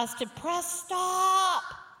us to press stop.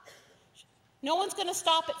 No one's going to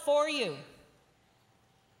stop it for you.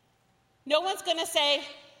 No one's going to say,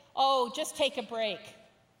 oh, just take a break.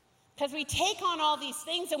 Because we take on all these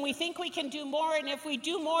things and we think we can do more, and if we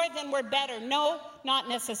do more, then we're better. No, not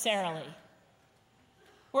necessarily.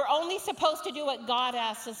 We're only supposed to do what God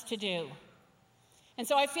asks us to do. And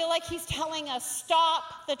so I feel like he's telling us, stop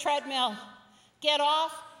the treadmill, get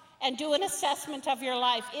off and do an assessment of your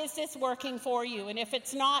life. Is this working for you? And if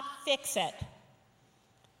it's not, fix it.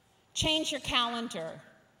 Change your calendar.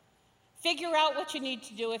 Figure out what you need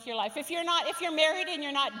to do with your life. If you're married and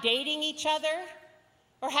you're not dating each other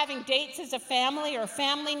or having dates as a family or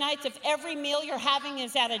family nights, if every meal you're having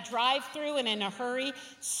is at a drive-through and in a hurry,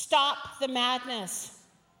 stop the madness.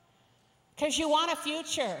 Because you want a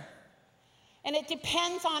future. And it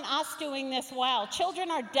depends on us doing this well.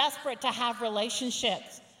 Children are desperate to have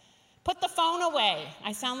relationships. Put the phone away.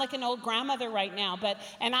 I sound like an old grandmother right now,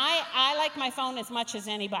 and I like my phone as much as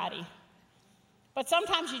anybody. But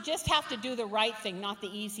sometimes you just have to do the right thing, not the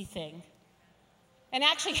easy thing. And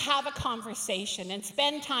actually have a conversation and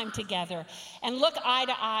spend time together and look eye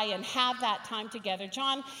to eye and have that time together.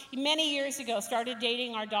 John, many years ago, started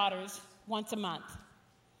dating our daughters once a month.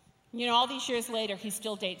 You know, all these years later, he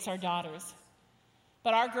still dates our daughters.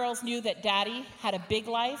 But our girls knew that Daddy had a big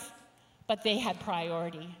life, but they had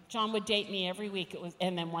priority. John would date me every week,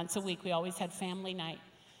 and then once a week we always had family night.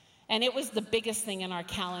 And it was the biggest thing in our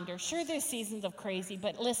calendar. Sure, there's seasons of crazy,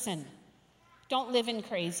 but listen, don't live in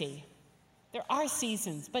crazy. There are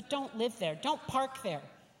seasons, but don't live there. Don't park there.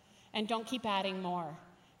 And don't keep adding more.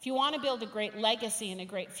 If you want to build a great legacy and a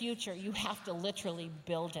great future, you have to literally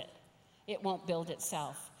build it. It won't build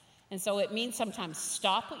itself. And so it means sometimes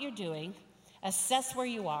stop what you're doing, assess where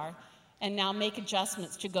you are, and now make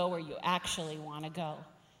adjustments to go where you actually want to go.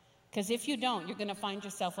 Because if you don't, you're going to find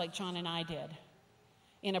yourself like John and I did,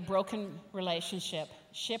 in a broken relationship,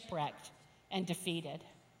 shipwrecked and defeated.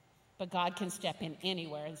 But God can step in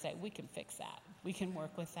anywhere and say, we can fix that. We can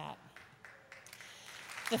work with that.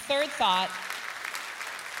 The third thought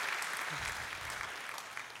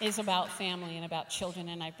is about family and about children,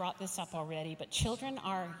 and I brought this up already, but children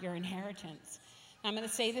are your inheritance. Now, I'm going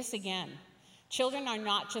to say this again. Children are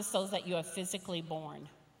not just those that you have physically born.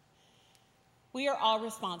 We are all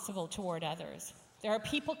responsible toward others. There are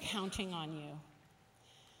people counting on you.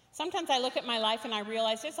 Sometimes I look at my life and I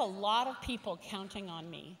realize there's a lot of people counting on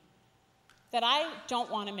me, that I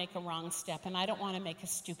don't want to make a wrong step and I don't want to make a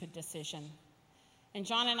stupid decision. And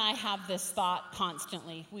John and I have this thought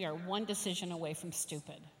constantly: we are one decision away from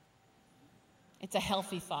stupid. It's a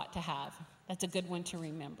healthy thought to have. That's a good one to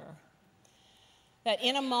remember. That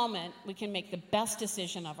in a moment, we can make the best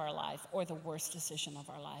decision of our life or the worst decision of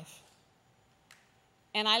our life.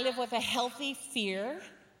 And I live with a healthy fear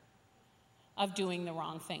of doing the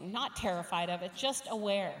wrong thing. Not terrified of it, just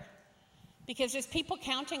aware. Because there's people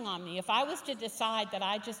counting on me. If I was to decide that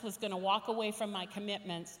I just was going to walk away from my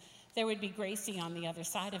commitments, there would be Gracie on the other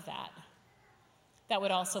side of that. That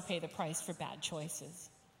would also pay the price for bad choices.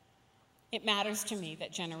 It matters to me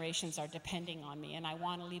that generations are depending on me, and I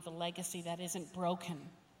want to leave a legacy that isn't broken,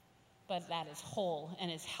 but that is whole and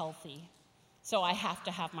is healthy. So I have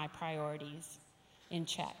to have my priorities in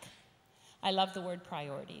check. I love the word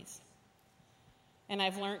priorities. And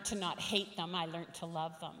I've learned to not hate them, I learned to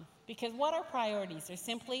love them. Because what are priorities? They're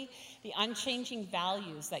simply the unchanging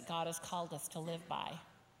values that God has called us to live by.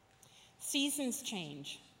 Seasons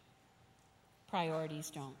change,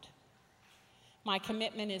 priorities don't. My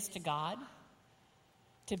commitment is to God,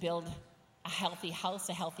 to build a healthy house,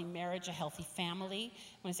 a healthy marriage, a healthy family.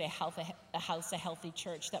 When I say a house, a healthy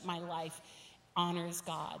church, that my life honors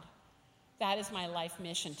God. That is my life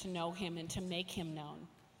mission, to know him and to make him known.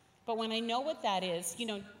 But when I know what that is,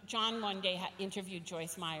 John one day interviewed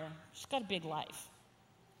Joyce Meyer. She's got a big life.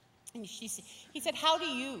 And he said, how do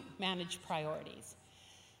you manage priorities?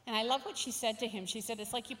 And I love what she said to him. She said,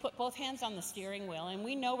 it's like you put both hands on the steering wheel, and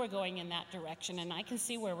we know we're going in that direction, and I can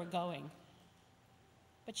see where we're going.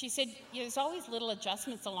 But she said, there's always little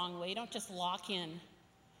adjustments along the way. You don't just lock in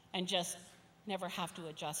and just never have to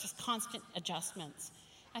adjust. Just constant adjustments.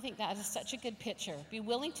 I think that is such a good picture. Be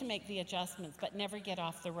willing to make the adjustments, but never get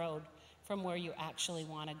off the road from where you actually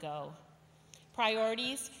want to go.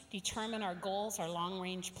 Priorities determine our goals, our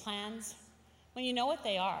long-range plans. When you know what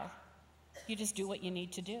they are, you just do what you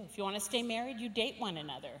need to do. If you want to stay married, you date one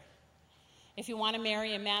another. If you want to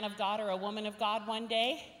marry a man of God or a woman of God one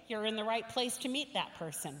day, you're in the right place to meet that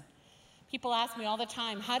person. People ask me all the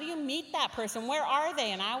time, how do you meet that person? Where are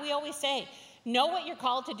they? And we always say, know what you're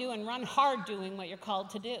called to do and run hard doing what you're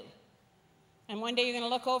called to do. And one day you're going to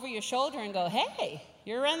look over your shoulder and go, hey,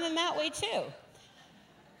 you're running that way too.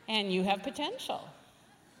 And you have potential.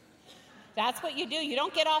 That's what you do. You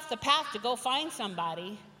don't get off the path to go find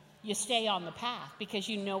somebody. You stay on the path because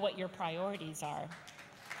you know what your priorities are.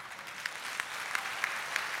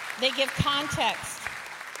 They give context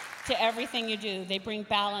to everything you do. They bring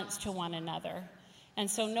balance to one another.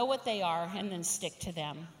 And so know what they are and then stick to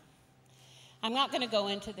them. I'm not going to go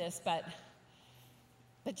into this, but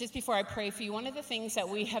just before I pray for you, one of the things that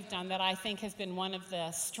we have done that I think has been one of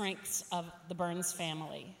the strengths of the Burns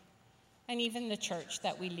family, and even the church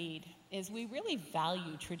that we lead, is we really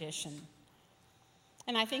value tradition.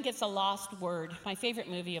 And I think it's a lost word. My favorite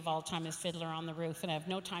movie of all time is Fiddler on the Roof, and I have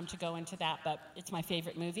no time to go into that, but it's my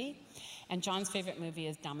favorite movie. And John's favorite movie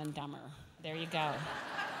is Dumb and Dumber. There you go.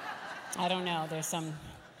 I don't know,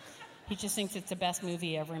 he just thinks it's the best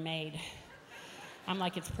movie ever made. I'm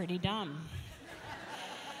like, it's pretty dumb.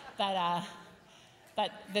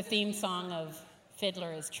 But the theme song of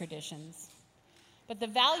Fiddler is traditions. But the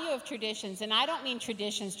value of traditions, and I don't mean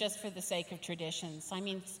traditions just for the sake of traditions. I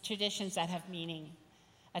mean traditions that have meaning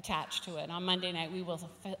attached to it. On Monday night, we will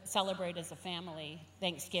celebrate as a family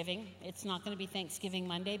Thanksgiving. It's not going to be Thanksgiving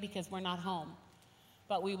Monday because we're not home,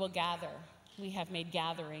 but we will gather. We have made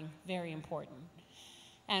gathering very important.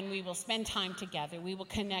 And we will spend time together. We will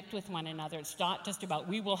connect with one another. It's not just about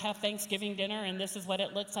we will have Thanksgiving dinner and this is what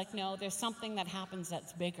it looks like. No, there's something that happens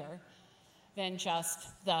that's bigger than just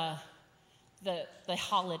the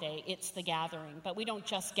holiday. It's the gathering. But we don't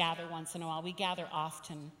just gather once in a while. We gather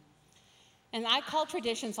often. And I call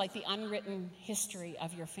traditions like the unwritten history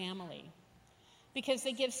of your family because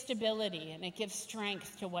they give stability and it gives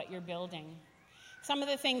strength to what you're building. Some of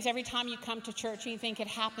the things every time you come to church and you think it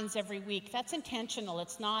happens every week, that's intentional.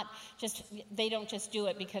 It's not just, they don't just do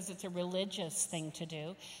it because it's a religious thing to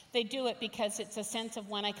do. They do it because it's a sense of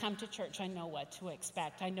when I come to church, I know what to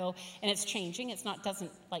expect. I know, and it's changing.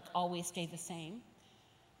 Doesn't like always stay the same.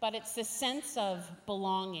 But it's the sense of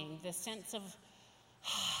belonging, the sense of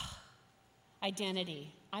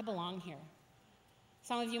identity. I belong here.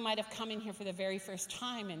 Some of you might have come in here for the very first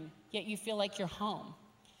time and yet you feel like you're home.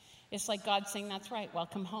 It's like God saying, that's right,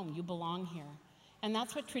 welcome home, you belong here. And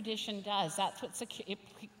that's what tradition does. That's what it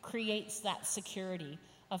creates that security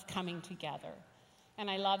of coming together. And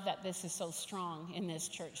I love that this is so strong in this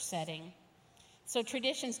church setting. So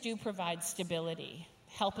traditions do provide stability,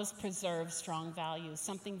 help us preserve strong values,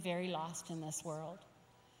 something very lost in this world.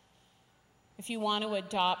 If you want to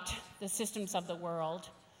adopt the systems of the world,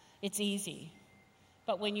 it's easy.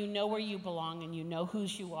 But when you know where you belong and you know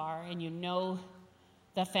whose you are and you know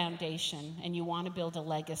the foundation and you want to build a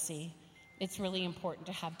legacy, it's really important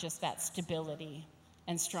to have just that stability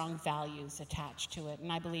and strong values attached to it.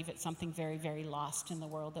 And I believe it's something very, very lost in the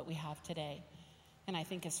world that we have today. And I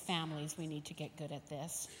think as families, we need to get good at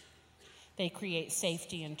this. They create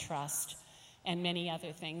safety and trust and many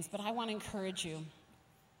other things. But I want to encourage you.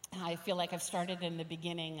 I feel like I've started in the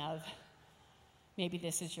beginning of maybe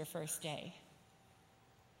this is your first day.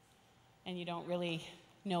 And you don't really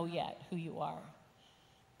know yet who you are.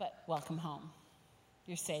 But welcome home.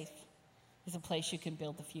 You're safe. There's a place you can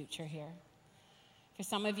build the future here. For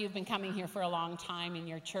some of you who've been coming here for a long time in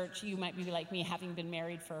your church, you might be like me, having been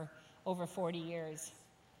married for over 40 years.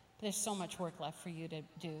 But there's so much work left for you to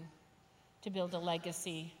do, to build a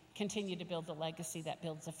legacy, continue to build the legacy that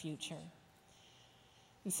builds a future.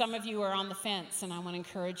 And some of you are on the fence, and I want to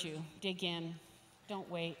encourage you, dig in, don't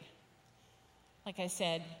wait. Like I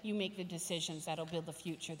said, you make the decisions that'll build the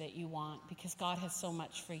future that you want, because God has so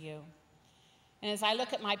much for you. And as I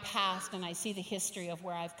look at my past and I see the history of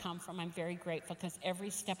where I've come from, I'm very grateful, because every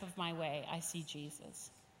step of my way, I see Jesus.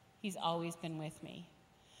 He's always been with me.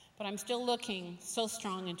 But I'm still looking so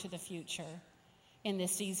strong into the future in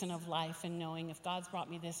this season of life and knowing if God's brought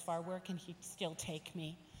me this far, where can he still take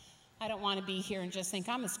me? I don't want to be here and just think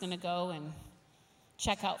I'm just going to go and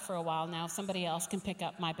check out for a while now. Somebody else can pick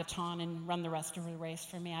up my baton and run the rest of the race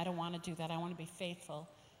for me. I don't want to do that. I want to be faithful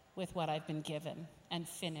with what I've been given and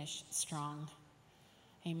finish strong.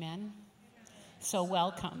 Amen? So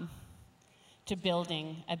welcome to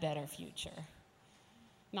building a better future.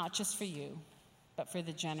 Not just for you, but for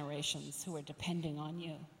the generations who are depending on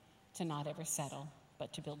you to not ever settle,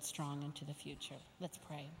 but to build strong into the future. Let's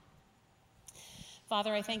pray.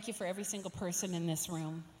 Father, I thank you for every single person in this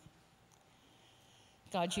room.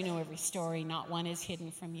 God, you know every story. Not one is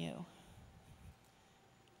hidden from you.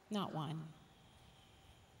 Not one.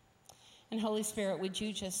 And Holy Spirit, would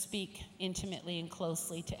you just speak intimately and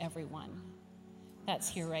closely to everyone that's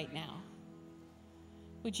here right now?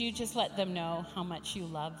 Would you just let them know how much you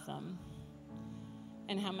love them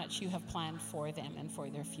and how much you have planned for them and for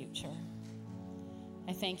their future?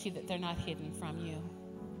 I thank you that they're not hidden from you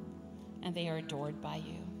and they are adored by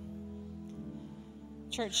you.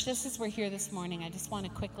 Church, just as we're here this morning, I just want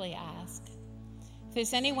to quickly ask, if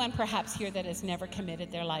there's anyone perhaps here that has never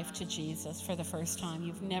committed their life to Jesus for the first time,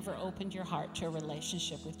 you've never opened your heart to a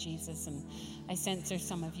relationship with Jesus, and I sense there's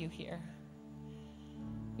some of you here.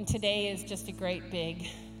 And today is just a great big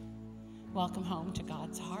welcome home to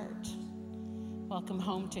God's heart. Welcome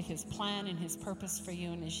home to his plan and his purpose for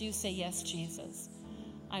you. And as you say, yes, Jesus,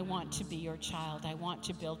 I want to be your child. I want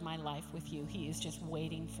to build my life with you. He is just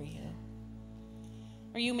waiting for you.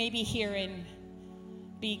 Or you may be here and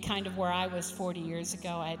be kind of where I was 40 years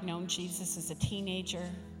ago. I had known Jesus as a teenager.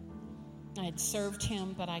 I had served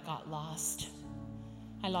him, but I got lost.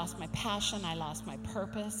 I lost my passion. I lost my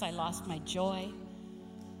purpose. I lost my joy.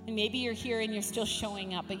 And maybe you're here and you're still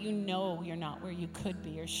showing up, but you know you're not where you could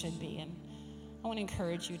be or should be. And I want to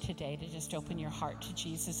encourage you today to just open your heart to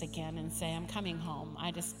Jesus again and say, I'm coming home.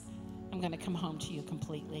 I'm going to come home to you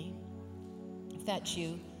completely. If that's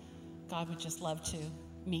you, God would just love to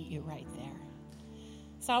meet you right there.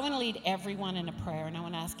 So I want to lead everyone in a prayer, and I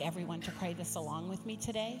want to ask everyone to pray this along with me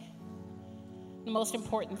today. The most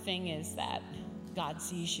important thing is that God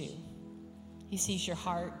sees you. He sees your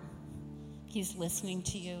heart. He's listening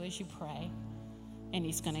to you as you pray, and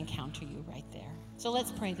he's going to encounter you right there. So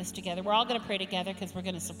let's pray this together. We're all going to pray together because we're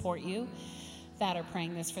going to support you that are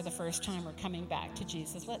praying this for the first time or coming back to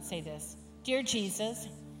Jesus. Let's say this. Dear Jesus,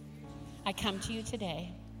 I come to you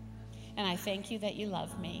today, and I thank you that you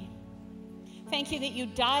love me. Thank you that you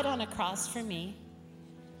died on a cross for me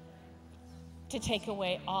to take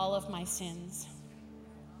away all of my sins.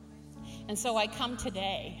 And so I come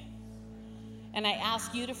today, and I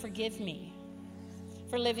ask you to forgive me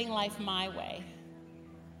for living life my way.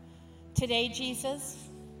 Today, Jesus,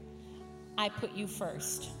 I put you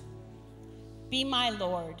first. Be my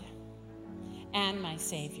Lord and my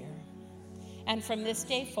Savior. And from this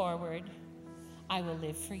day forward, I will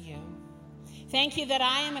live for you. Thank you that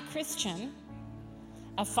I am a Christian,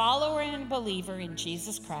 a follower and a believer in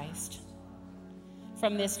Jesus Christ.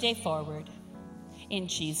 From this day forward, in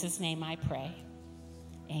Jesus' name I pray.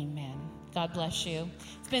 Amen. God bless you.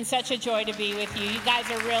 It's been such a joy to be with you. You guys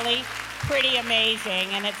are really pretty amazing,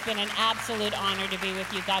 and it's been an absolute honor to be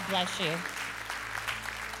with you. God bless you.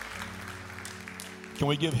 Can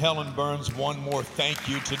we give Helen Burns one more thank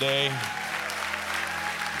you today?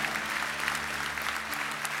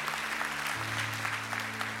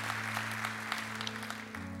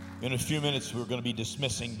 In a few minutes, we're going to be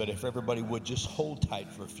dismissing, but if everybody would just hold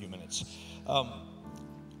tight for a few minutes.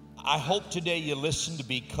 I hope today you listened,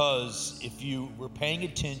 because if you were paying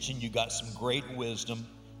attention, you got some great wisdom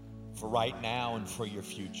for right now and for your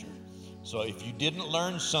future. So if you didn't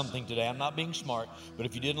learn something today, I'm not being smart, but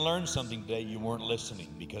if you didn't learn something today, you weren't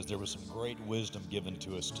listening, because there was some great wisdom given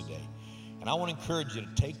to us today. And I want to encourage you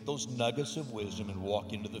to take those nuggets of wisdom and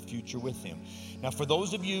walk into the future with Him. Now, for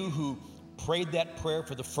those of you who prayed that prayer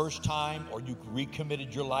for the first time, or you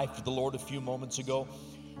recommitted your life to the Lord a few moments ago,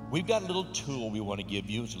 we've got a little tool we want to give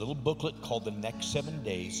you. It's a little booklet called The Next 7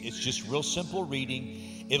 Days. It's just real simple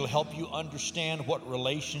reading. It'll help you understand what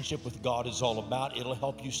relationship with God is all about. It'll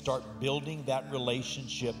help you start building that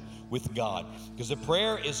relationship with God. Because the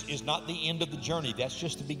prayer is not the end of the journey. That's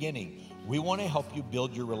just the beginning. We want to help you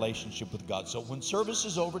build your relationship with God. So when service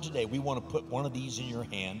is over today, we want to put one of these in your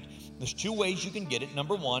hand. There's 2 ways you can get it.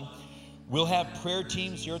 Number 1, we'll have prayer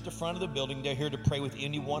teams here at the front of the building. They're here to pray with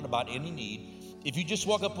anyone about any need. If you just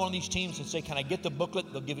walk up on these teams and say, "Can I get the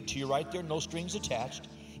booklet?" they'll give it to you right there, no strings attached.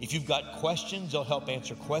 If you've got questions, they'll help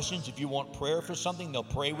answer questions. If you want prayer for something, they'll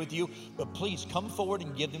pray with you. But please come forward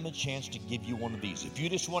and give them a chance to give you one of these. If you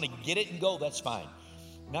just want to get it and go, that's fine.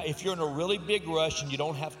 Now, if you're in a really big rush and you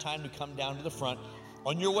don't have time to come down to the front,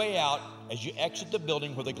 on your way out, as you exit the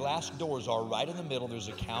building where the glass doors are right in the middle, there's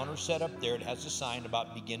a counter set up there. It has a sign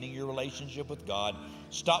about beginning your relationship with God.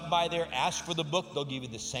 Stop by there, ask for the book. They'll give you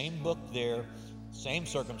the same book there, same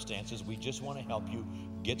circumstances. We just want to help you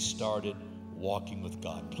get started walking with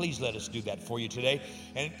God. Please let us do that for you today.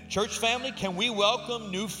 And church family, can we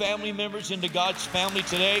welcome new family members into God's family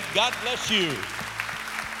today? God bless you.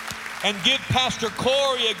 And give Pastor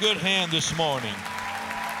Corey a good hand this morning.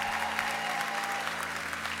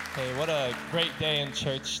 Hey, what a great day in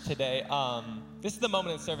church today. This is the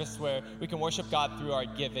moment in service where we can worship God through our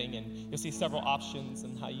giving, and you'll see several options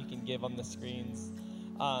and how you can give on the screens.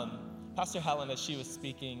 Pastor Helen, as she was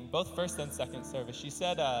speaking, both first and second service, she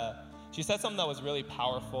said something that was really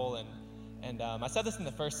powerful, and I said this in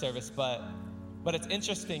the first service, but it's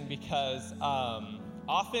interesting because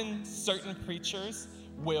often certain preachers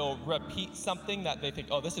will repeat something that they think,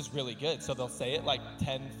 oh, this is really good, so they'll say it like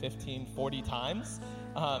 10, 15, 40 times.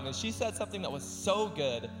 And she said something that was so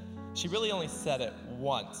good, she really only said it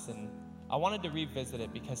once, and I wanted to revisit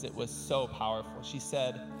it because it was so powerful. She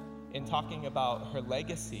said, in talking about her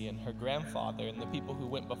legacy and her grandfather and the people who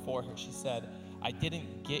went before her, she said, "I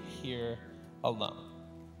didn't get here alone."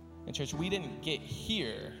 In church, we didn't get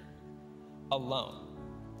here alone.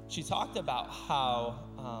 She talked about how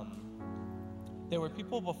there were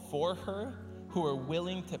people before her who were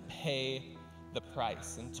willing to pay the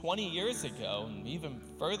price. And 20 years ago, and even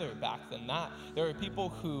further back than that, there were people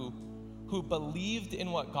who believed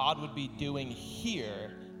in what God would be doing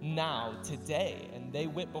here, now, today. And they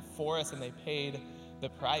went before us and they paid the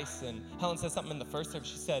price. And Helen said something in the first service.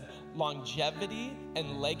 She said, longevity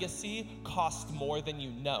and legacy cost more than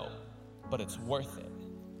you know, but it's worth it.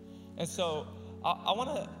 And so I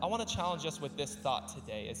want to challenge us with this thought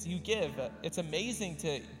today. As you give, it's amazing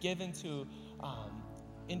to give into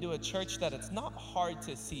a church that it's not hard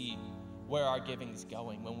to see where our giving's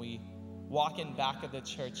going. When we walk in back of the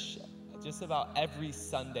church just about every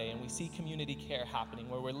Sunday and we see community care happening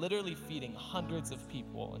where we're literally feeding hundreds of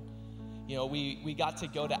people. And you know, we got to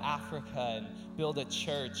go to Africa and build a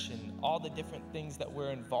church and all the different things that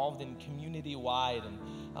we're involved in community-wide.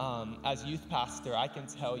 And as youth pastor, I can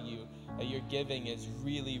tell you that your giving is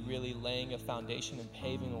really, really laying a foundation and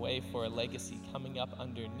paving a way for a legacy coming up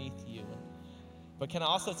underneath you. But can I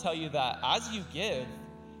also tell you that as you give,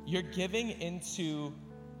 you're giving into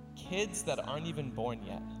kids that aren't even born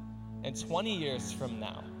yet. And 20 years from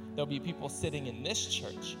now, there'll be people sitting in this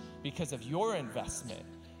church because of your investment.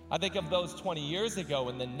 I think of those 20 years ago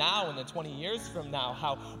and then now and then 20 years from now,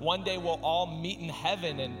 how one day we'll all meet in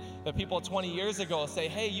heaven and the people 20 years ago will say,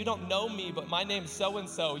 hey, you don't know me, but my name's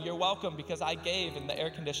so-and-so. You're welcome because I gave and the air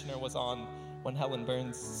conditioner was on when Helen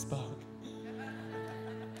Burns spoke.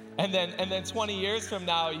 And then 20 years from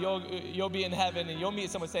now, you'll be in heaven and you'll meet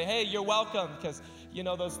someone and say, hey, you're welcome because, you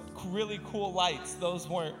know, those really cool lights, those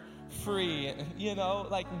weren't free. You know,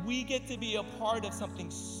 like we get to be a part of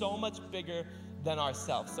something so much bigger than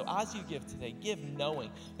ourselves. So as you give today, give knowing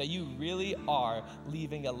that you really are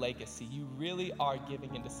leaving a legacy. You really are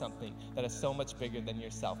giving into something that is so much bigger than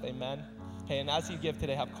yourself. Amen? Okay, and as you give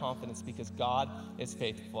today, have confidence because God is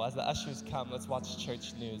faithful. As the ushers come, let's watch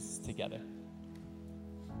church news together.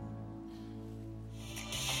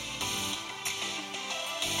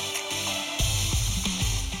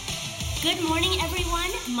 Good morning,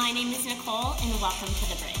 everyone. My name is Nicole, and welcome to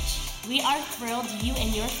The Bridge. We are thrilled you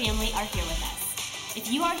and your family are here with us. If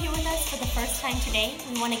you are here with us for the first time today,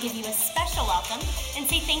 we want to give you a special welcome and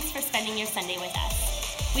say thanks for spending your Sunday with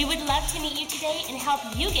us. We would love to meet you today and help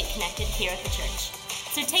you get connected here at the church.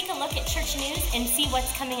 So take a look at church news and see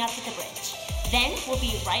what's coming up at the Bridge. Then we'll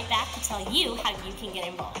be right back to tell you how you can get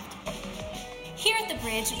involved. Here at the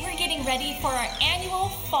Bridge, we're getting ready for our annual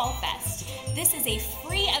Fall Fest. This is a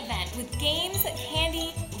free event with games,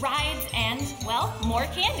 candy, rides, and, well, more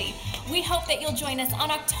candy. We hope that you'll join us on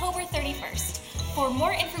October 31st. For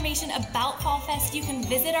more information about Fall Fest, you can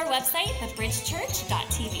visit our website,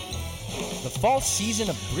 thebridgechurch.tv. The fall season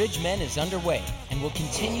of Bridge Men is underway and will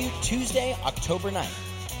continue Tuesday, October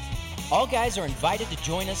 9th. All guys are invited to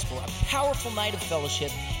join us for a powerful night of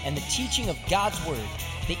fellowship and the teaching of God's Word.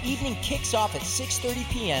 The evening kicks off at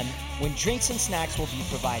 6:30 p.m. when drinks and snacks will be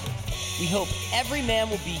provided. We hope every man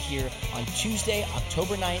will be here on Tuesday,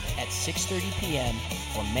 October 9th at 6:30 p.m.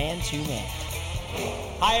 for Man to Man.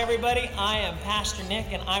 Hi everybody, I am Pastor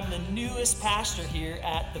Nick and I'm the newest pastor here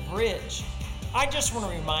at the Bridge. I just want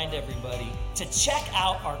to remind everybody to check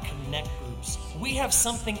out our Connect groups. We have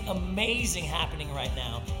something amazing happening right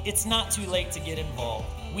now. It's not too late to get involved.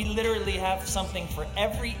 We literally have something for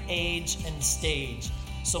every age and stage.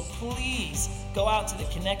 So please go out to the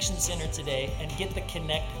Connection Center today and get the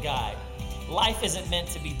Connect Guide. Life isn't meant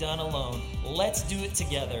to be done alone. Let's do it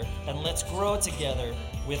together and let's grow together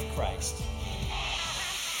with Christ.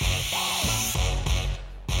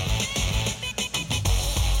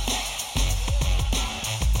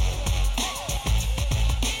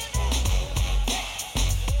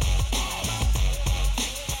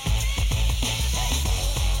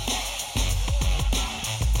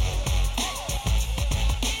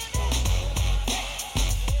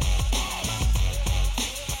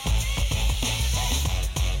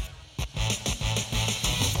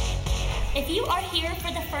 If you are here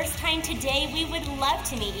for the first time today, we would love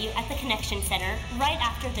to meet you at the Connection Center right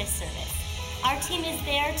after this service. Our team is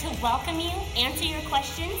there to welcome you, answer your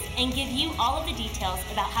questions, and give you all of the details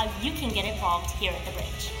about how you can get involved here at the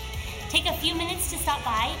Bridge. Take a few minutes to stop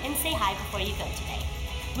by and say hi before you go today.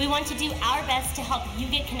 We want to do our best to help you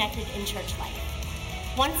get connected in church life.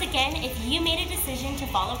 Once again, if you made a decision to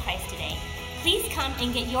follow Christ today, please come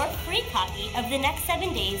and get your free copy of the next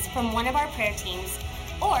 7 days from one of our prayer teams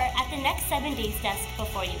or at the next 7 days desk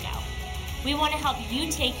before you go. We want to help you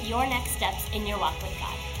take your next steps in your walk with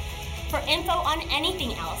God. For info on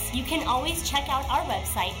anything else, you can always check out our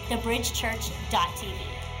website, thebridgechurch.tv.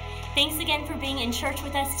 Thanks again for being in church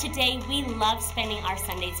with us today. We love spending our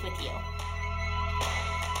Sundays with you.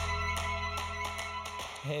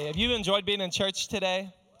 Hey, have you enjoyed being in church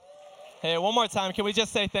today? Hey, one more time, can we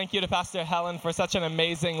just say thank you to Pastor Helen for such an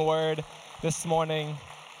amazing word this morning?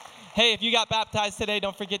 Hey, if you got baptized today,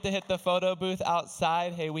 don't forget to hit the photo booth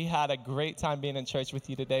outside. Hey, we had a great time being in church with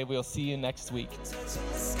you today. We'll see you next week.